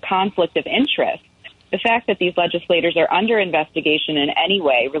clear conflict of interest. The fact that these legislators are under investigation in any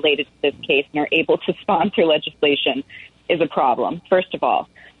way related to this case and are able to sponsor legislation is a problem, first of all.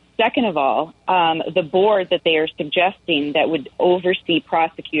 Second of all, the board that they are suggesting that would oversee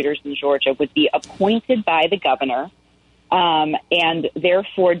prosecutors in Georgia would be appointed by the governor and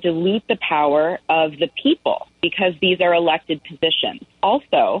therefore delete the power of the people because these are elected positions.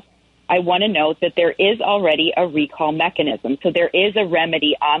 Also, I want to note that there is already a recall mechanism. So there is a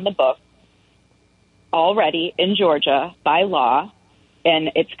remedy on the book already in Georgia by law,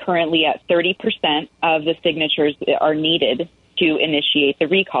 and it's currently at 30% of the signatures that are needed to initiate the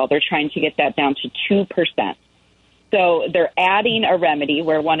recall. They're trying to get that down to 2%. So they're adding a remedy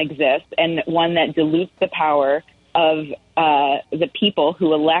where one exists, and one that dilutes the power of the people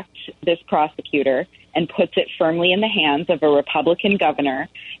who elect this prosecutor and puts it firmly in the hands of a Republican governor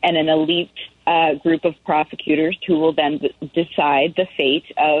and an elite group of prosecutors who will then decide the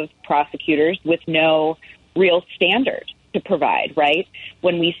fate of prosecutors with no real standard to provide, right?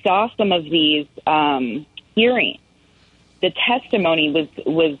 When we saw some of these hearings, the testimony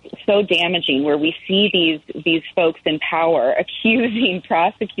was so damaging, where we see these folks in power accusing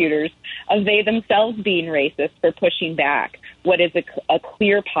prosecutors of they themselves being racist for pushing back what is a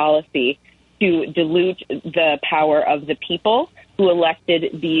clear policy to dilute the power of the people who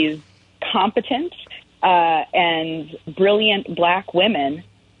elected these competent and brilliant black women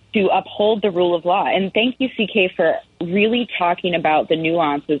to uphold the rule of law. And thank you, CK, for really talking about the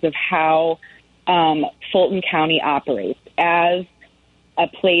nuances of how Fulton County operates as a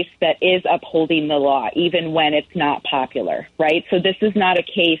place that is upholding the law, even when it's not popular, right? So this is not a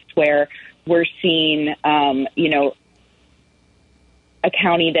case where we're seeing, a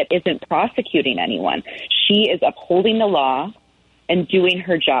county that isn't prosecuting anyone. She is upholding the law and doing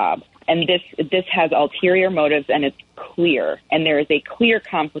her job. And this has ulterior motives, and it's clear. And there is a clear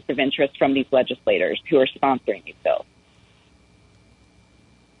conflict of interest from these legislators who are sponsoring these bills.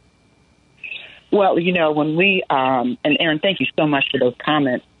 Well, when we, and Aaron, thank you so much for those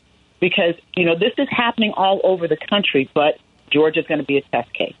comments, because, this is happening all over the country, but Georgia's going to be a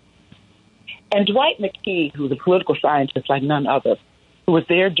test case. And Dwight McKee, who's a political scientist like none other, who was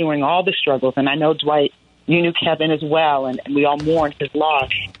there during all the struggles, and I know, Dwight, you knew Kevin as well, and we all mourned his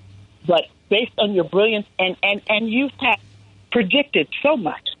loss, but based on your brilliance, and you have predicted so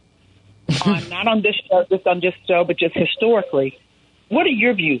much, not on this show, but just historically, what are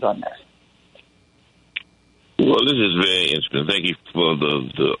your views on this? Well, this is very interesting. Thank you for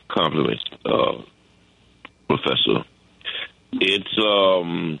the compliments, Professor. It's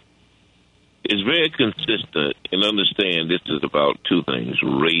very consistent, and understand this is about two things: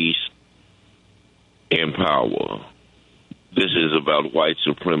 race and power. This is about white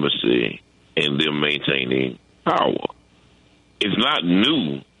supremacy and them maintaining power. It's not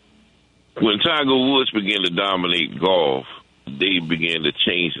new. When Tiger Woods began to dominate golf, they began to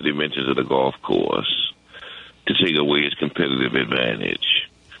change the dimensions of the golf course to take away his competitive advantage.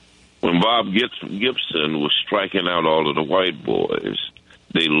 When Bob Gibson was striking out all of the white boys,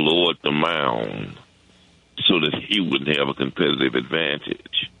 they lowered the mound so that he wouldn't have a competitive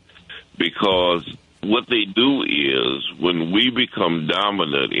advantage. Because what they do is, when we become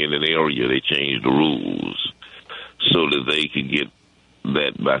dominant in an area, they change the rules so that they can get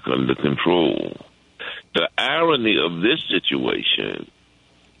that back under control. The irony of this situation,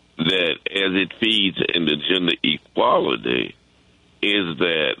 that as it feeds into gender equality, is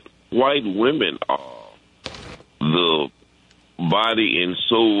that white women are the body and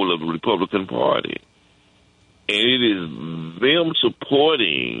soul of the Republican Party. And it is them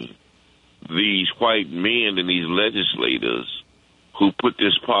supporting these white men and these legislators who put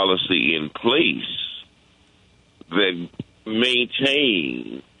this policy in place that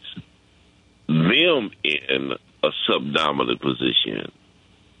maintains them in a subdominant position.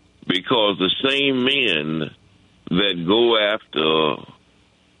 Because the same men that go after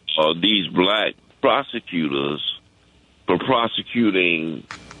these black prosecutors for prosecuting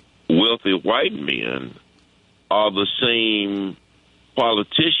wealthy white men are the same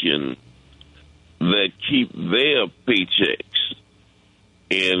politicians that keep their paychecks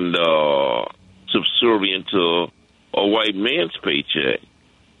and subservient to a white man's paycheck,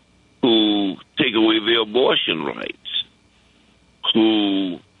 who take away their abortion rights,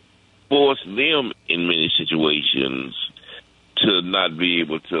 who force them in many situations to not be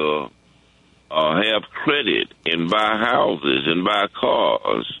able to have credit and buy houses and buy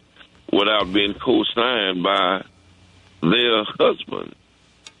cars without being co-signed by their husband.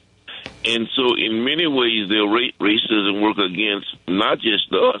 And so in many ways, their racism work against not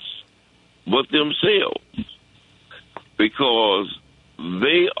just us, but themselves. Because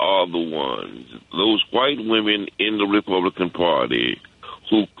they are the ones, those white women in the Republican Party,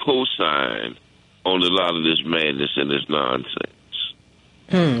 who co-sign on a lot of this madness and this nonsense.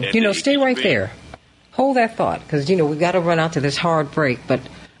 Stay right there. Hold that thought, because, we've got to run out to this hard break. But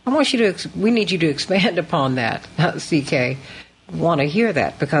we need you to expand upon that, CK. Want to hear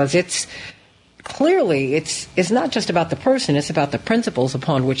that, because it's clearly it's not just about the person, it's about the principles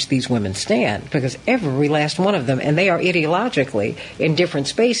upon which these women stand, because every last one of them, and they are ideologically in different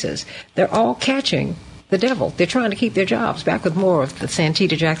spaces, they're all catching the devil. They're trying to keep their jobs. Back with more of the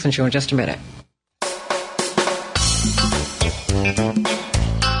Santita Jackson Show in just a minute.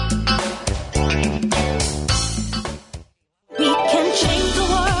 We can change the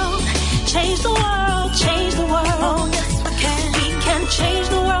world, change the world, change the world. Oh, yes, we can. We can change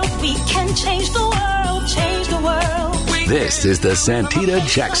the world, we can change the world, change the world. This is the Santita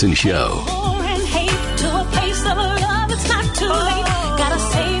Jackson Show. War and hate to a place of love, it's not too late. Gotta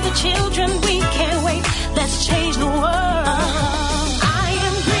save the children, we can't wait. Let's change the world. I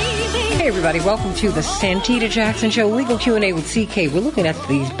am breathing. Hey everybody, welcome to the Santita Jackson Show, Legal Q&A with CK. We're looking at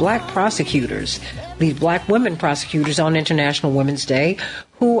these black prosecutors, these black women prosecutors on International Women's Day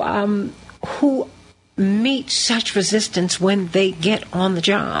who meet such resistance when they get on the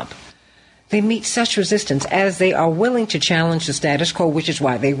job. They meet such resistance as they are willing to challenge the status quo, which is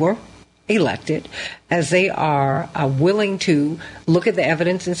why they were elected, as they are willing to look at the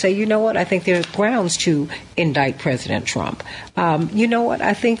evidence and say, you know what, I think there's grounds to indict President Trump. You know what,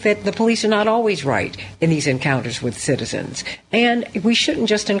 I think that the police are not always right in these encounters with citizens. And we shouldn't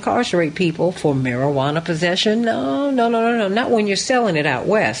just incarcerate people for marijuana possession. No, not when you're selling it out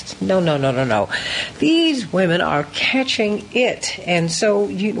west. No. These women are catching it. And so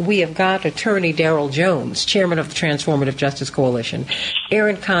we have got Attorney Daryl Jones, chairman of the Transformative Justice Coalition,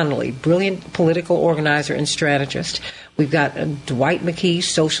 Aaron Connolly, brilliant political organizer and strategist. We've got Dwight McKee,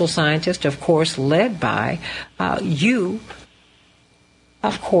 social scientist, of course, led by you,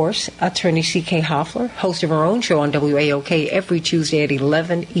 of course, Attorney C.K. Hoffler, host of her own show on WAOK every Tuesday at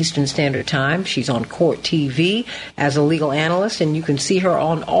 11 Eastern Standard Time. She's on Court TV as a legal analyst, and you can see her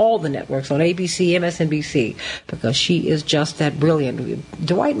on all the networks, on ABC, MSNBC, because she is just that brilliant.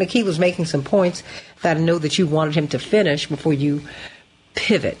 Dwight McKee was making some points that I know that you wanted him to finish before you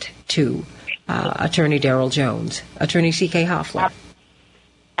pivot to Attorney Daryl Jones. Attorney C.K. Hoffler.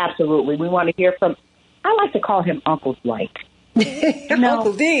 Absolutely. We want to hear from, I like to call him Uncle Dwight.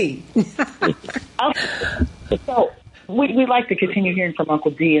 Uncle D. So we like to continue hearing from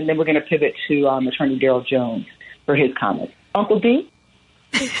Uncle D, and then we're going to pivot to Attorney Daryl Jones for his comments. Uncle D?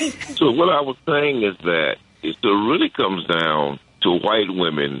 So what I was saying is that it really comes down to white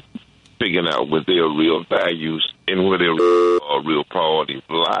women figuring out what their real values and where their real priorities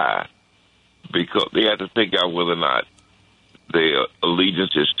lie, because they have to figure out whether or not their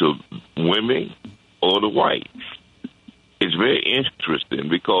allegiance is to women or the whites. It's very interesting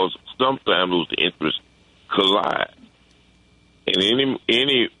because sometimes those interests collide. And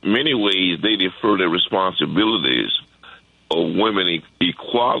in many ways, they defer their responsibilities of women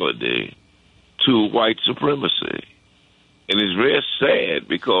equality to white supremacy. And it's very sad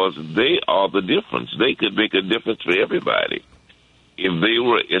because they are the difference. They could make a difference for everybody if they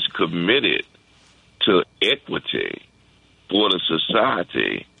were as committed to equity for the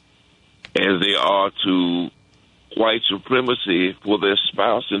society as they are to white supremacy for their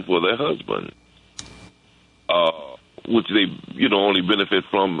spouse and for their husband, which they, only benefit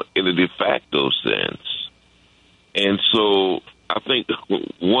from in a de facto sense. And so I think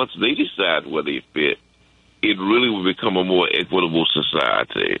once they decide where they fit, it really will become a more equitable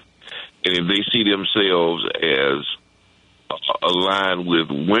society. And if they see themselves as aligned with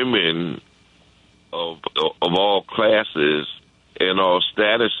women of all classes and all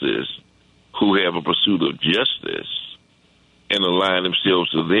statuses who have a pursuit of justice and align themselves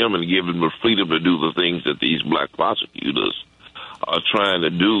to them and give them the freedom to do the things that these black prosecutors are trying to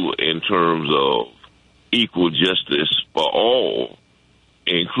do in terms of equal justice for all,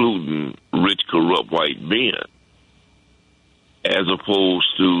 including rich, corrupt white men, as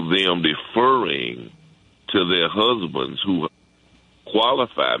opposed to them deferring to their husbands who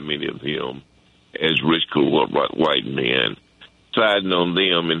qualify, many of them, as rich, corrupt white men, siding on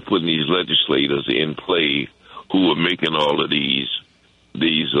them and putting these legislators in play who are making all of these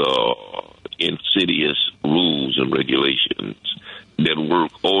insidious rules and regulations that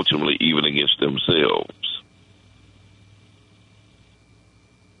work ultimately even against themselves.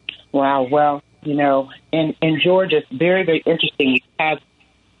 Wow. Well, in Georgia, it's very, very interesting. We have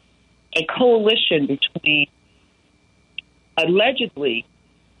a coalition between allegedly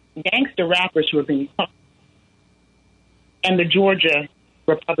gangster rappers who are being punished and the Georgia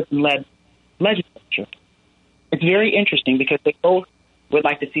Republican-led legislature. It's very interesting because they both would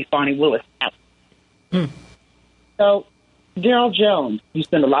like to see Fani Willis out. So, Daryl Jones, you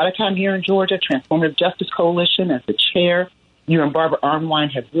spend a lot of time here in Georgia, Transformative Justice Coalition as the chair. You and Barbara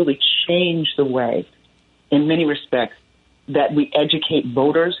Arnwine have really changed the way, in many respects, that we educate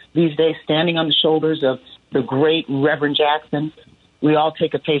voters these days, standing on the shoulders of the great Reverend Jackson. We all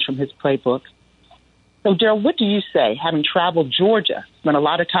take a page from his playbook. So, Daryl, what do you say, having traveled Georgia, spent a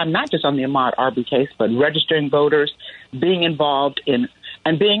lot of time not just on the Ahmaud Arbery case, but registering voters, being involved in,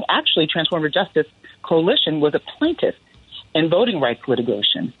 and being actually Transformative Justice Coalition was a plaintiff in voting rights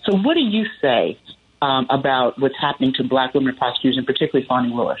litigation. So what do you say about what's happening to black women prosecutors, and particularly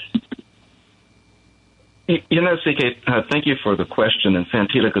Fani Willis? You know, CK, thank you for the question, and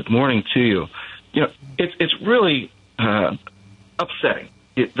Santita, good morning to you. You know, it's really upsetting.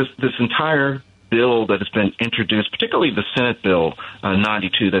 This entire bill that has been introduced, particularly the Senate Bill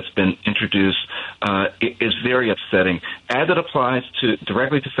 92 that's been introduced, is very upsetting, as it applies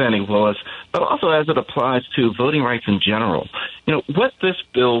directly to Fani Willis, but also as it applies to voting rights in general. You know, what this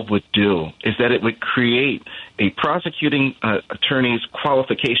bill would do is that it would create a prosecuting attorney's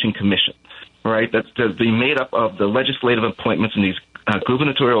qualification commission, right, that's to be made up of the legislative appointments and these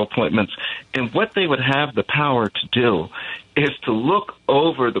gubernatorial appointments. And what they would have the power to do is to look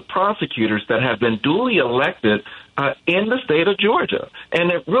over the prosecutors that have been duly elected in the state of Georgia. And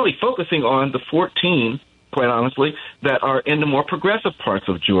they're really focusing on the 14, quite honestly, that are in the more progressive parts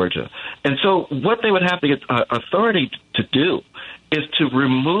of Georgia. And so what they would have the authority to do is to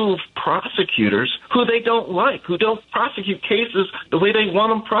remove prosecutors who they don't like, who don't prosecute cases the way they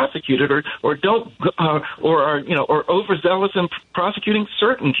want them prosecuted, or don't, or are, you know, or overzealous in prosecuting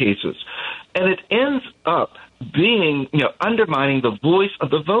certain cases. And it ends up being, you know, undermining the voice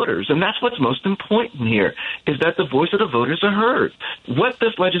of the voters. And that's what's most important here, is that the voice of the voters are heard. What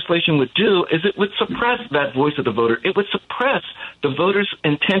this legislation would do is it would suppress that voice of the voter. It would suppress the voters'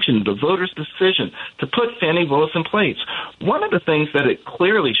 intention, the voters' decision to put Fani Willis in place. One of the things that it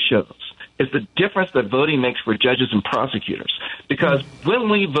clearly shows is the difference that voting makes for judges and prosecutors. Because when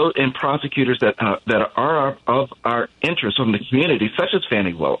we vote in prosecutors that are of our interest from the community, such as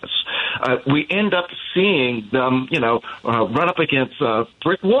Fani Willis, we end up seeing them, you know, run up against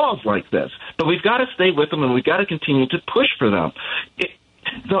brick walls like this. But we've got to stay with them, and we've got to continue to push for them.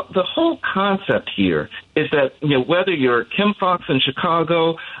 The whole concept here is that, you know, whether you're Kim Foxx in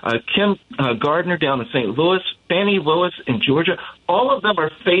Chicago, Kim Gardner down in St. Louis, Fani Willis in Georgia, all of them are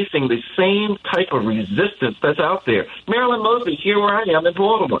facing the same type of resistance that's out there. Marilyn Mosley, here where I am in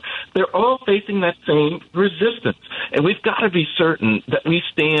Baltimore, they're all facing that same resistance. And we've got to be certain that we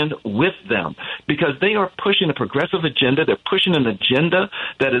stand with them, because they are pushing a progressive agenda. They're pushing an agenda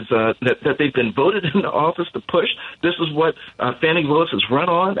that is that they've been voted into office to push. This is what Fani Willis has run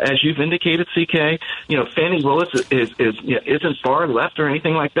on, as you've indicated, CK. You know, Fani Willis isn't far left or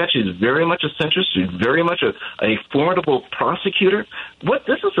anything like that. She's very much a centrist. She's very much a formidable prosecutor. What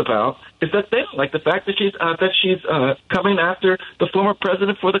this is about is that they don't like the fact that she's coming after the former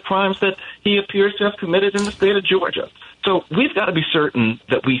president for the crimes that he appears to have committed in the state of Georgia. So we've got to be certain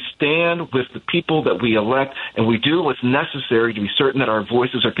that we stand with the people that we elect, and we do what's necessary to be certain that our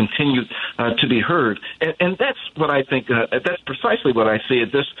voices are continued to be heard. And that's what I think, that's precisely what I see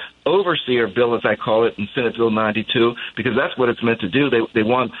as this overseer bill, as I call it, in Senate Bill 92, because that's what it's meant to do. They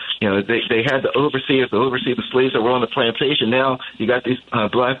want, you know, they had the overseers to oversee the slaves that were on the plantation. Now you got these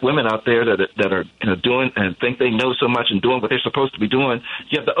black women out there that are, you know, doing and think they know so much and doing what they're supposed to be doing.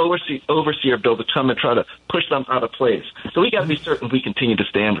 You have the overseer bill to come and try to push them out of place. So we got to be certain we continue to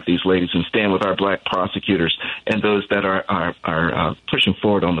stand with these ladies and stand with our black prosecutors and those that are pushing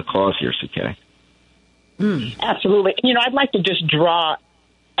forward on the cause here, CK. Absolutely. You know, I'd like to just draw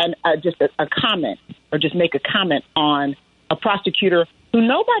just a comment, or just make a comment on a prosecutor who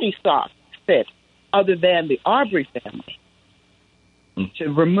nobody saw fit other than the Arbery family to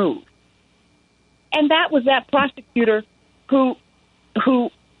remove. And that was that prosecutor who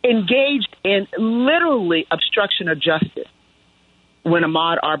engaged in literally obstruction of justice when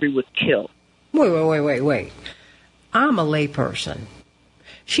Ahmaud Arbery was killed. Wait. I'm a layperson.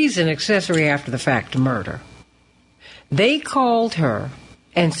 She's an accessory after the fact to murder. They called her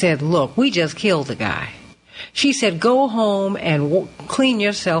and said, look, we just killed a guy. She said, go home and clean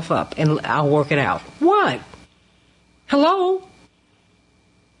yourself up and I'll work it out. What? Hello?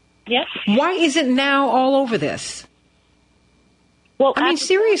 Yes. Why is it now all over this? Well, I mean,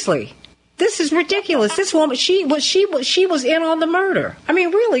 seriously, this is ridiculous. This woman, she was in on the murder. I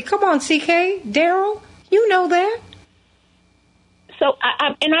mean, really, come on, CK, Daryl, you know that. So,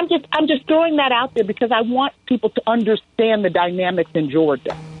 I'm just throwing that out there because I want people to understand the dynamics in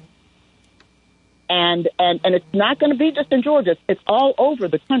Georgia, and it's not going to be just in Georgia. It's all over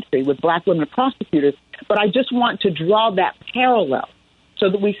the country with black women prosecutors. But I just want to draw that parallel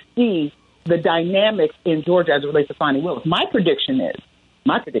so that we see the dynamics in Georgia as it relates to Fani Willis. My prediction is,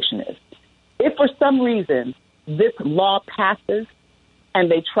 if for some reason this law passes and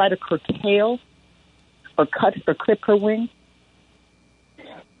they try to curtail or cut or clip her wings,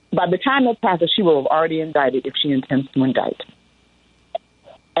 by the time it passes, she will have already indicted if she intends to indict.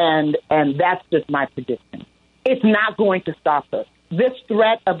 And that's just my prediction. It's not going to stop her. This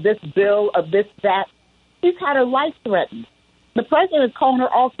threat of this bill, of this, that, she's had her life threatened. The president is calling her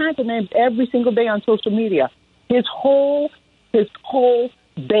all kinds of names every single day on social media. His whole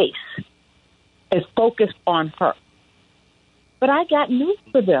base is focused on her. But I got news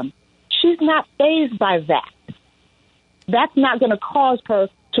for them. She's not fazed by that. That's not going to cause her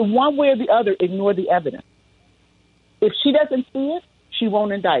to one way or the other ignore the evidence. If she doesn't see it, she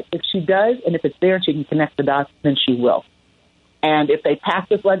won't indict. If she does, and if it's there and she can connect the dots, then she will. And if they pass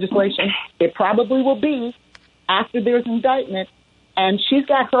this legislation, it probably will be after there's indictment, and she's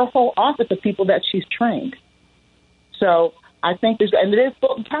got her whole office of people that she's trained. So I think and it is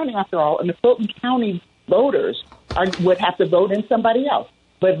Fulton County after all, and the Fulton County voters would have to vote in somebody else.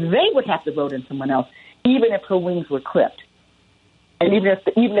 But they would have to vote in someone else, even if her wings were clipped. And even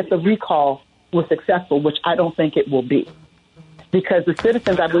if the recall was successful, which I don't think it will be. Because the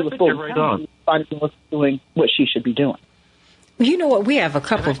citizens, I believe, of Fulton County was doing what she should be doing. You know what? We have a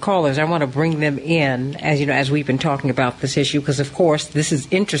couple of callers. I want to bring them in, as we've been talking about this issue, because, of course, this is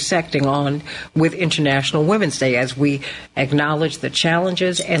intersecting with International Women's Day as we acknowledge the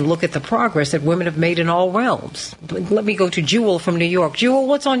challenges and look at the progress that women have made in all realms. Let me go to Jewel from New York. Jewel,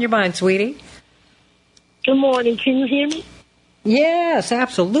 what's on your mind, sweetie? Good morning. Can you hear me? Yes,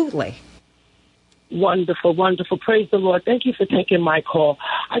 absolutely. Wonderful, wonderful. Praise the Lord. Thank you for taking my call.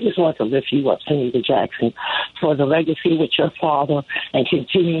 I just want to lift you up, Senator Jackson, for the legacy with your father and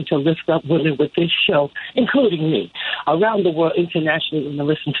continuing to lift up women with this show, including me. Around the world, internationally, when you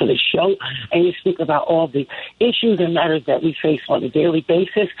listen to this show and you speak about all the issues and matters that we face on a daily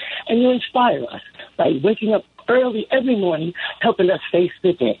basis, and you inspire us by waking up early every morning, helping us face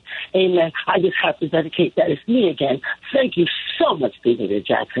the day. Amen. I just have to dedicate that. It's me again. Thank you so much, Senator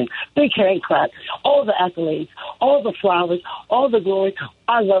Jackson. Big hand clap. All the accolades, all the flowers, all the glory.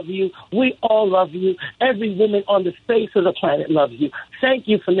 I love you. We all love you. Every woman on the face of the planet loves you. Thank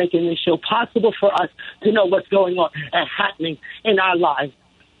you for making this show possible for us to know what's going on and happening in our lives.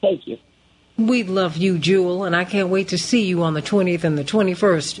 Thank you. We love you, Jewel, and I can't wait to see you on the 20th and the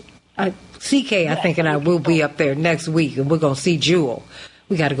 21st. CK, I think, and I will be up there next week, and we're going to see Jewel.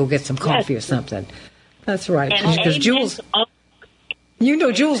 We got to go get some coffee or something. That's right. Because Jewel's,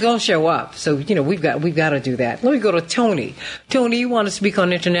 Jewel's going to show up. So, we've got to do that. Let me go to Tony. Tony, you want to speak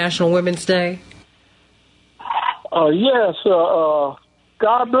on International Women's Day? Yes.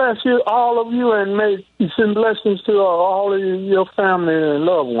 God bless you, all of you, and may send blessings to all of your family and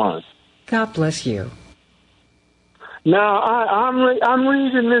loved ones. God bless you. Now, I'm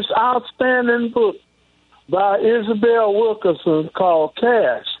reading this outstanding book by Isabel Wilkerson called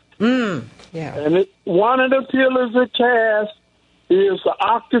Caste. Yeah. And one of the pillars of caste is the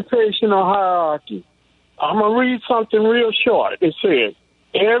occupational hierarchy. I'm going to read something real short. It says,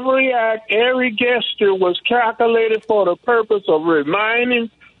 every act, every gesture was calculated for the purpose of reminding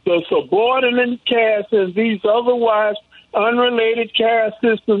the subordinate caste and these otherwise unrelated caste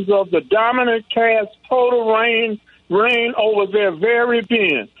systems of the dominant caste total reign over their very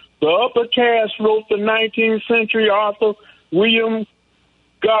being. The upper caste, wrote the 19th century author William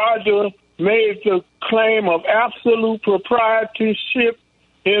Gardner, made the claim of absolute proprietorship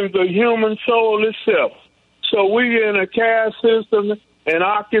in the human soul itself. So we're in a caste system, and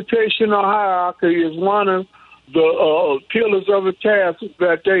occupational hierarchy is one of the pillars of a caste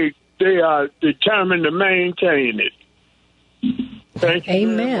that they are determined to maintain it. Thank you.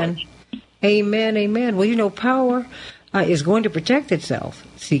 Amen. Amen, amen. Well, power is going to protect itself,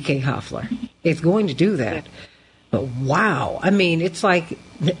 C.K. Hoffler. It's going to do that. But wow, I mean, it's like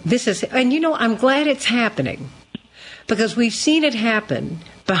this is, and I'm glad it's happening because we've seen it happen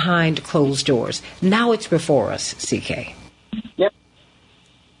behind closed doors. Now it's before us, C.K. Yep.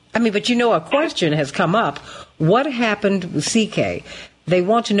 I mean, but a question has come up. What happened with C.K.? They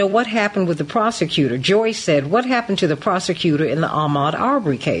want to know what happened with the prosecutor. Joyce said, what happened to the prosecutor in the Ahmaud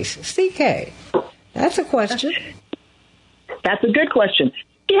Arbery case? CK, that's a question. That's a good question.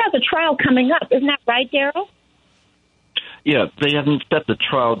 He has a trial coming up. Isn't that right, Daryl? Yeah, they haven't set the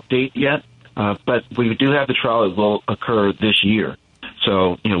trial date yet, but we do have the trial. It will occur this year.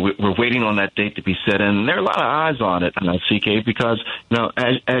 So, we're waiting on that date to be set in. And there are a lot of eyes on it, CK, because,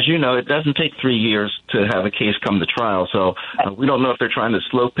 as you know, it doesn't take 3 years to have a case come to trial. So we don't know if they're trying to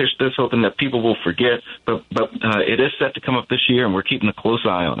slow pitch this, hoping that people will forget. But it is set to come up this year, and we're keeping a close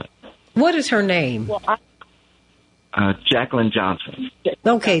eye on it. What is her name? Jacqueline Johnson.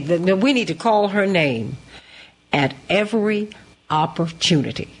 Okay, then we need to call her name at every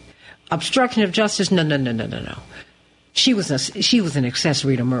opportunity. Obstruction of justice? No. She was an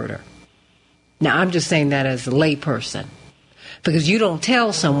accessory to murder. Now, I'm just saying that as a layperson, because you don't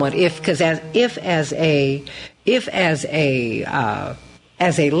tell someone as a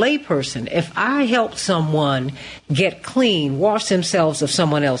layperson, if I help someone get clean, wash themselves of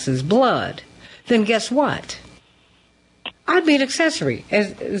someone else's blood, then guess what? I'd be an accessory.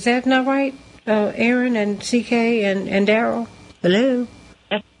 Is that not right, Aaron and CK and Daryl? Hello?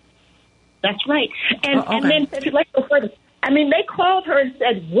 That's right. And okay. And then, if you'd like to go further, I mean, they called her and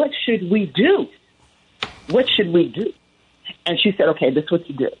said, what should we do? What should we do? And she said, okay, this is what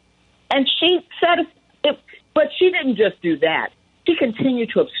you do. And she said, but she didn't just do that. She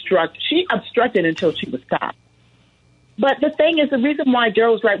continued to obstruct. She obstructed until she was stopped. But the thing is, the reason why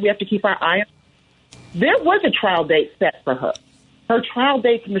Daryl's right, we have to keep our eye on. There was a trial date set for her. Her trial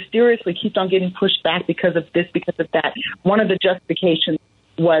date mysteriously keeps on getting pushed back because of this, because of that. One of the justifications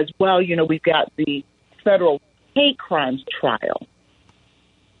was, well, we've got the federal hate crimes trial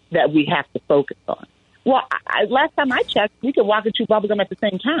that we have to focus on. Well, last time I checked, we could walk and chew bubblegum at the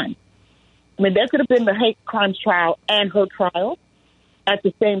same time. I mean, there could have been the hate crimes trial and her trial at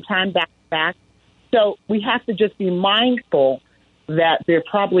the same time, back to back. So we have to just be mindful that there's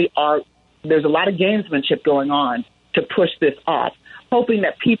a lot of gamesmanship going on to push this off, hoping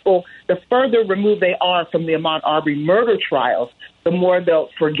that people, the further removed they are from the Ahmaud Arbery murder trials, the more they'll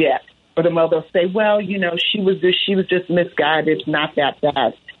forget, or the more they'll say, well, she was just misguided, it's not that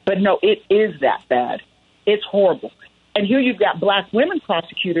bad. But no, it is that bad. It's horrible. And here you've got black women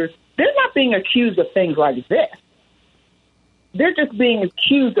prosecutors. They're not being accused of things like this. They're just being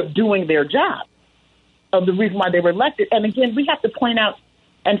accused of doing their job, of the reason why they were elected. And again, we have to point out,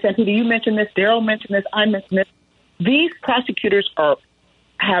 and Santita, you mentioned this, Daryl mentioned this, I mentioned this. These prosecutors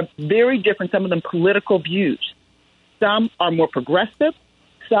have very different, some of them, political views. Some are more progressive.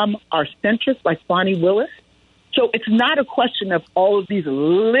 Some are centrist, like Bonnie Willis. So it's not a question of all of these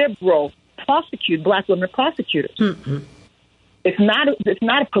liberal black women prosecutors. Mm-hmm. It's not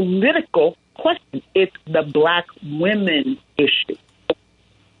a political question. It's the black women issue.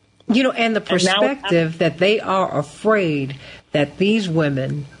 And the perspective that they are afraid that these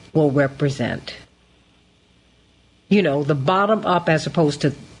women will represent. The bottom up as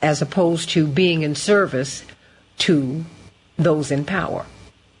opposed to being in service to those in power.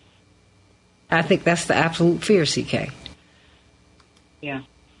 I think that's the absolute fear, CK. Yeah.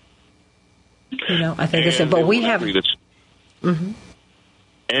 I think it's but we have. Mm-hmm.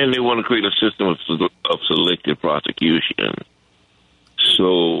 And they want to create a system of selective prosecution.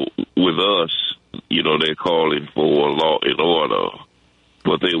 So with us, they're calling for law and order,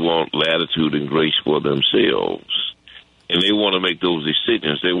 but they want latitude and grace for themselves. And they want to make those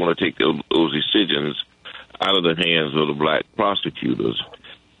decisions. They want to take those decisions out of the hands of the black prosecutors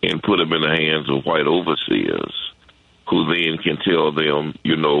and put them in the hands of white overseers, who then can tell them,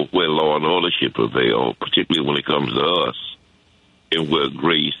 where law and order should prevail, particularly when it comes to us, and where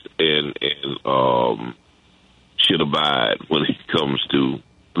grace and should abide when it comes to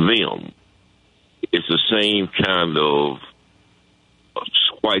them. It's the same kind of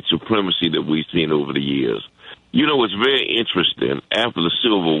white supremacy that we've seen over the years. It's very interesting. After the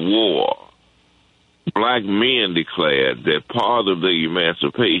Civil War, black men declared that part of their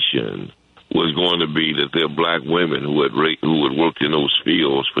emancipation was going to be that their black women who had worked in those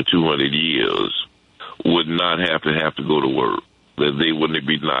fields for 200 years would not have to go to work. That they would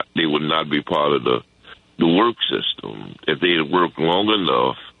not be part of the work system. That they had worked long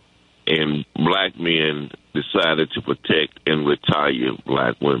enough, and black men decided to protect and retire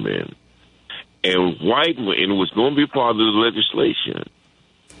black women. And it was going to be part of the legislation.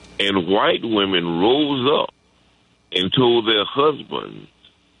 And white women rose up and told their husbands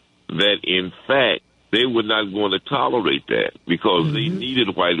that, in fact, they were not going to tolerate that because they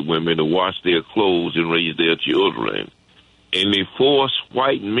needed white women to wash their clothes and raise their children. And they forced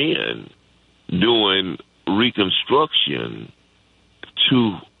white men during Reconstruction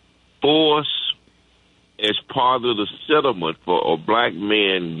to force, as part of the settlement for a black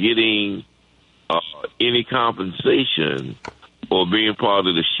man getting any compensation or being part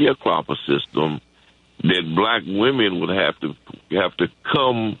of the sharecropper system, that black women would have to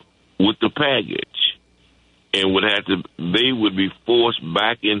come with the package, and they would be forced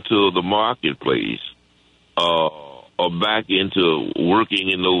back into the marketplace, or back into working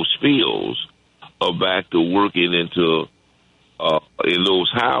in those fields, or back to working into in those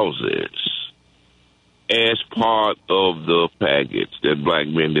houses, as part of the package that black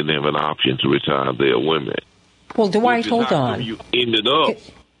men didn't have an option to retire their women. Well, Dwight, hold on. You ended up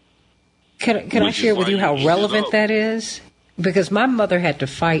Can I share with you how relevant that is? Because my mother had to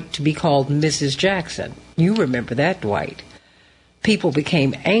fight to be called Mrs. Jackson. You remember that, Dwight. People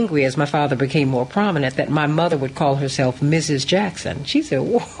became angry as my father became more prominent that my mother would call herself Mrs. Jackson. She said,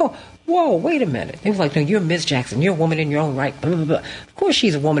 whoa, wait a minute. They was like, no, you're Miss Jackson. You're a woman in your own right. Blah, blah, blah. Of course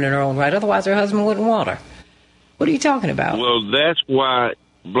she's a woman in her own right. Otherwise her husband wouldn't want her. What are you talking about? Well, that's why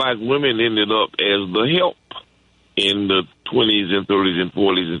black women ended up as the help in the 20s and 30s and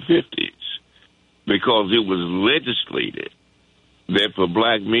 40s and 50s. Because it was legislated that for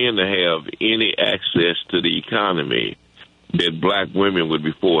black men to have any access to the economy, that black women would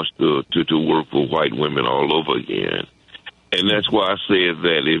be forced to work for white women all over again. And that's why I said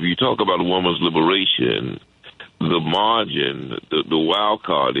that if you talk about a woman's liberation, the margin, the wild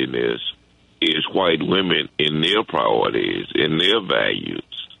card in this is white women in their priorities, in their values.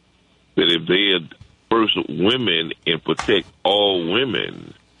 That if they are first women and protect all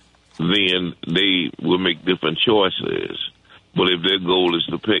women, then they will make different choices. But if their goal is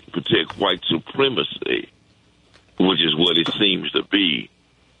to protect white supremacy, which is what it seems to be,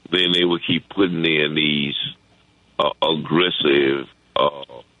 then they will keep putting in these aggressive,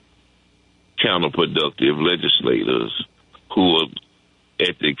 counterproductive legislators who are,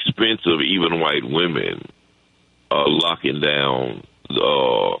 at the expense of even white women, locking down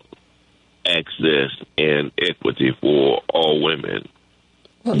access and equity for all women.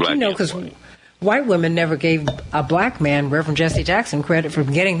 Well, you know, because white women never gave a black man, Reverend Jesse Jackson, credit for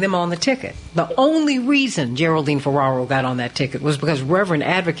getting them on the ticket. The only reason Geraldine Ferraro got on that ticket was because Reverend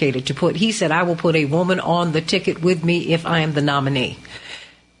advocated he said, I will put a woman on the ticket with me if I am the nominee.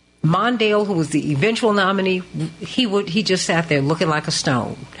 Mondale, who was the eventual nominee, he just sat there looking like a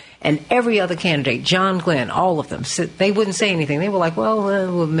stone. And every other candidate, John Glenn, all of them, they wouldn't say anything. They were like,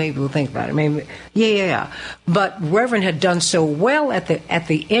 well, maybe we'll think about it. Maybe, yeah. But Reverend had done so well at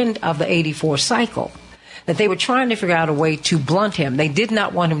the end of the 84 cycle that they were trying to figure out a way to blunt him. They did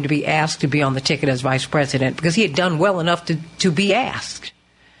not want him to be asked to be on the ticket as vice president because he had done well enough to be asked.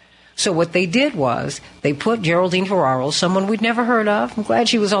 So what they did was they put Geraldine Ferraro, someone we'd never heard of. I'm glad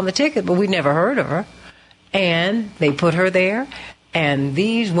she was on the ticket, but we'd never heard of her. And they put her there. And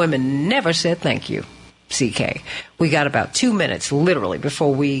these women never said thank you, CK. We got about 2 minutes, literally,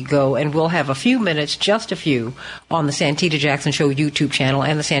 before we go. And we'll have a few minutes, just a few, on the Santita Jackson Show YouTube channel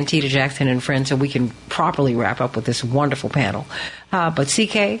and the Santita Jackson and Friends so we can properly wrap up with this wonderful panel. But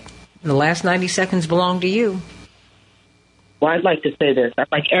CK, the last 90 seconds belong to you. Well, I'd like to say this.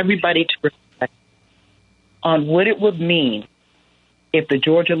 I'd like everybody to reflect on what it would mean if the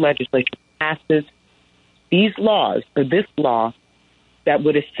Georgia legislature passes these laws, or this law, that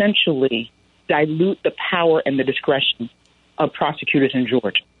would essentially dilute the power and the discretion of prosecutors in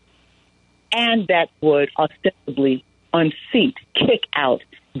Georgia. And that would ostensibly unseat, kick out,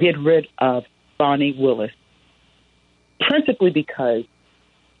 get rid of Bonnie Willis, principally because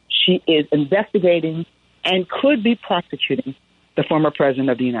she is investigating and could be prosecuting the former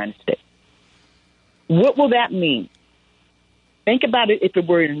president of the United States. What will that mean? Think about it if it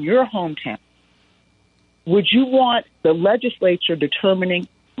were in your hometown. Would you want the legislature determining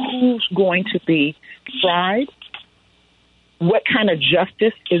who's going to be tried? What kind of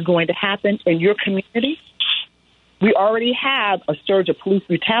justice is going to happen in your community? We already have a surge of police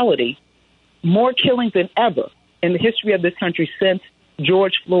brutality, more killings than ever in the history of this country since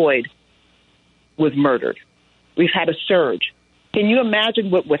George Floyd was murdered. We've had a surge. Can you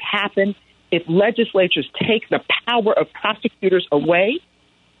imagine what would happen if legislatures take the power of prosecutors away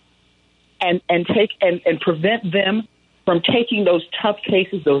and prevent them from taking those tough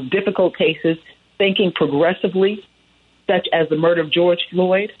cases, those difficult cases, thinking progressively, such as the murder of George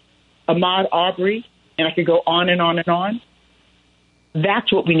Floyd, Ahmaud Arbery, and I could go on and on and on?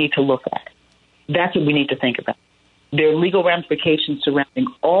 That's what we need to look at. That's what we need to think about. There are legal ramifications surrounding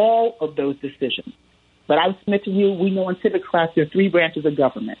all of those decisions. But I would submit to you, we know in civics class there are 3 branches of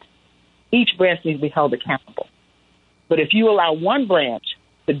government. Each branch needs to be held accountable. But if you allow one branch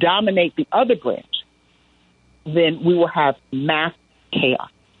to dominate the other branch, then we will have mass chaos.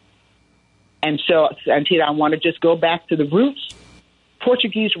 And so, Santita, I want to just go back to the roots,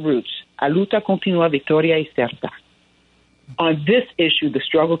 Portuguese roots. A luta continua, victoria y certa. On this issue, the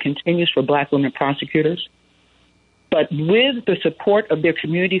struggle continues for black women prosecutors, but with the support of their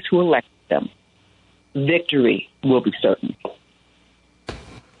communities who elected them, victory will be certain.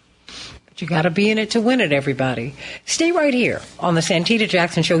 You got to be in it to win it, everybody. Stay right here on the Santita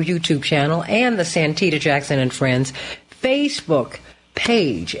Jackson Show YouTube channel and the Santita Jackson and Friends Facebook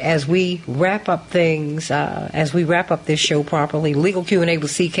page as we wrap up things, as we wrap up this show properly. Legal Q&A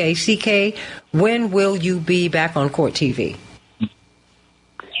with CK. CK, when will you be back on Court TV?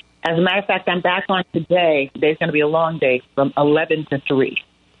 As a matter of fact, I'm back on today. Today's going to be a long day from 11 to 3.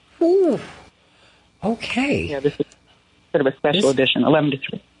 Ooh. Okay. Yeah, this is sort of a special edition, 11 to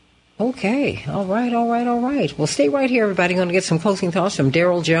 3. Okay. All right. Well, stay right here, everybody. I'm going to get some closing thoughts from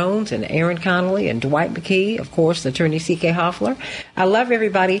Daryl Jones and Aaron Connolly and Dwight McKee, of course, attorney C.K. Hoffler. I love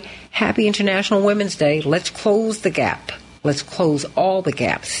everybody. Happy International Women's Day. Let's close the gap. Let's close all the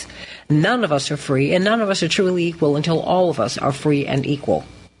gaps. None of us are free, and none of us are truly equal until all of us are free and equal.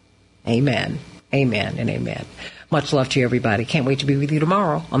 Amen. Amen and amen. Much love to you, everybody. Can't wait to be with you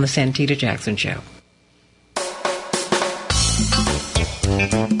tomorrow on the Santita Jackson Show.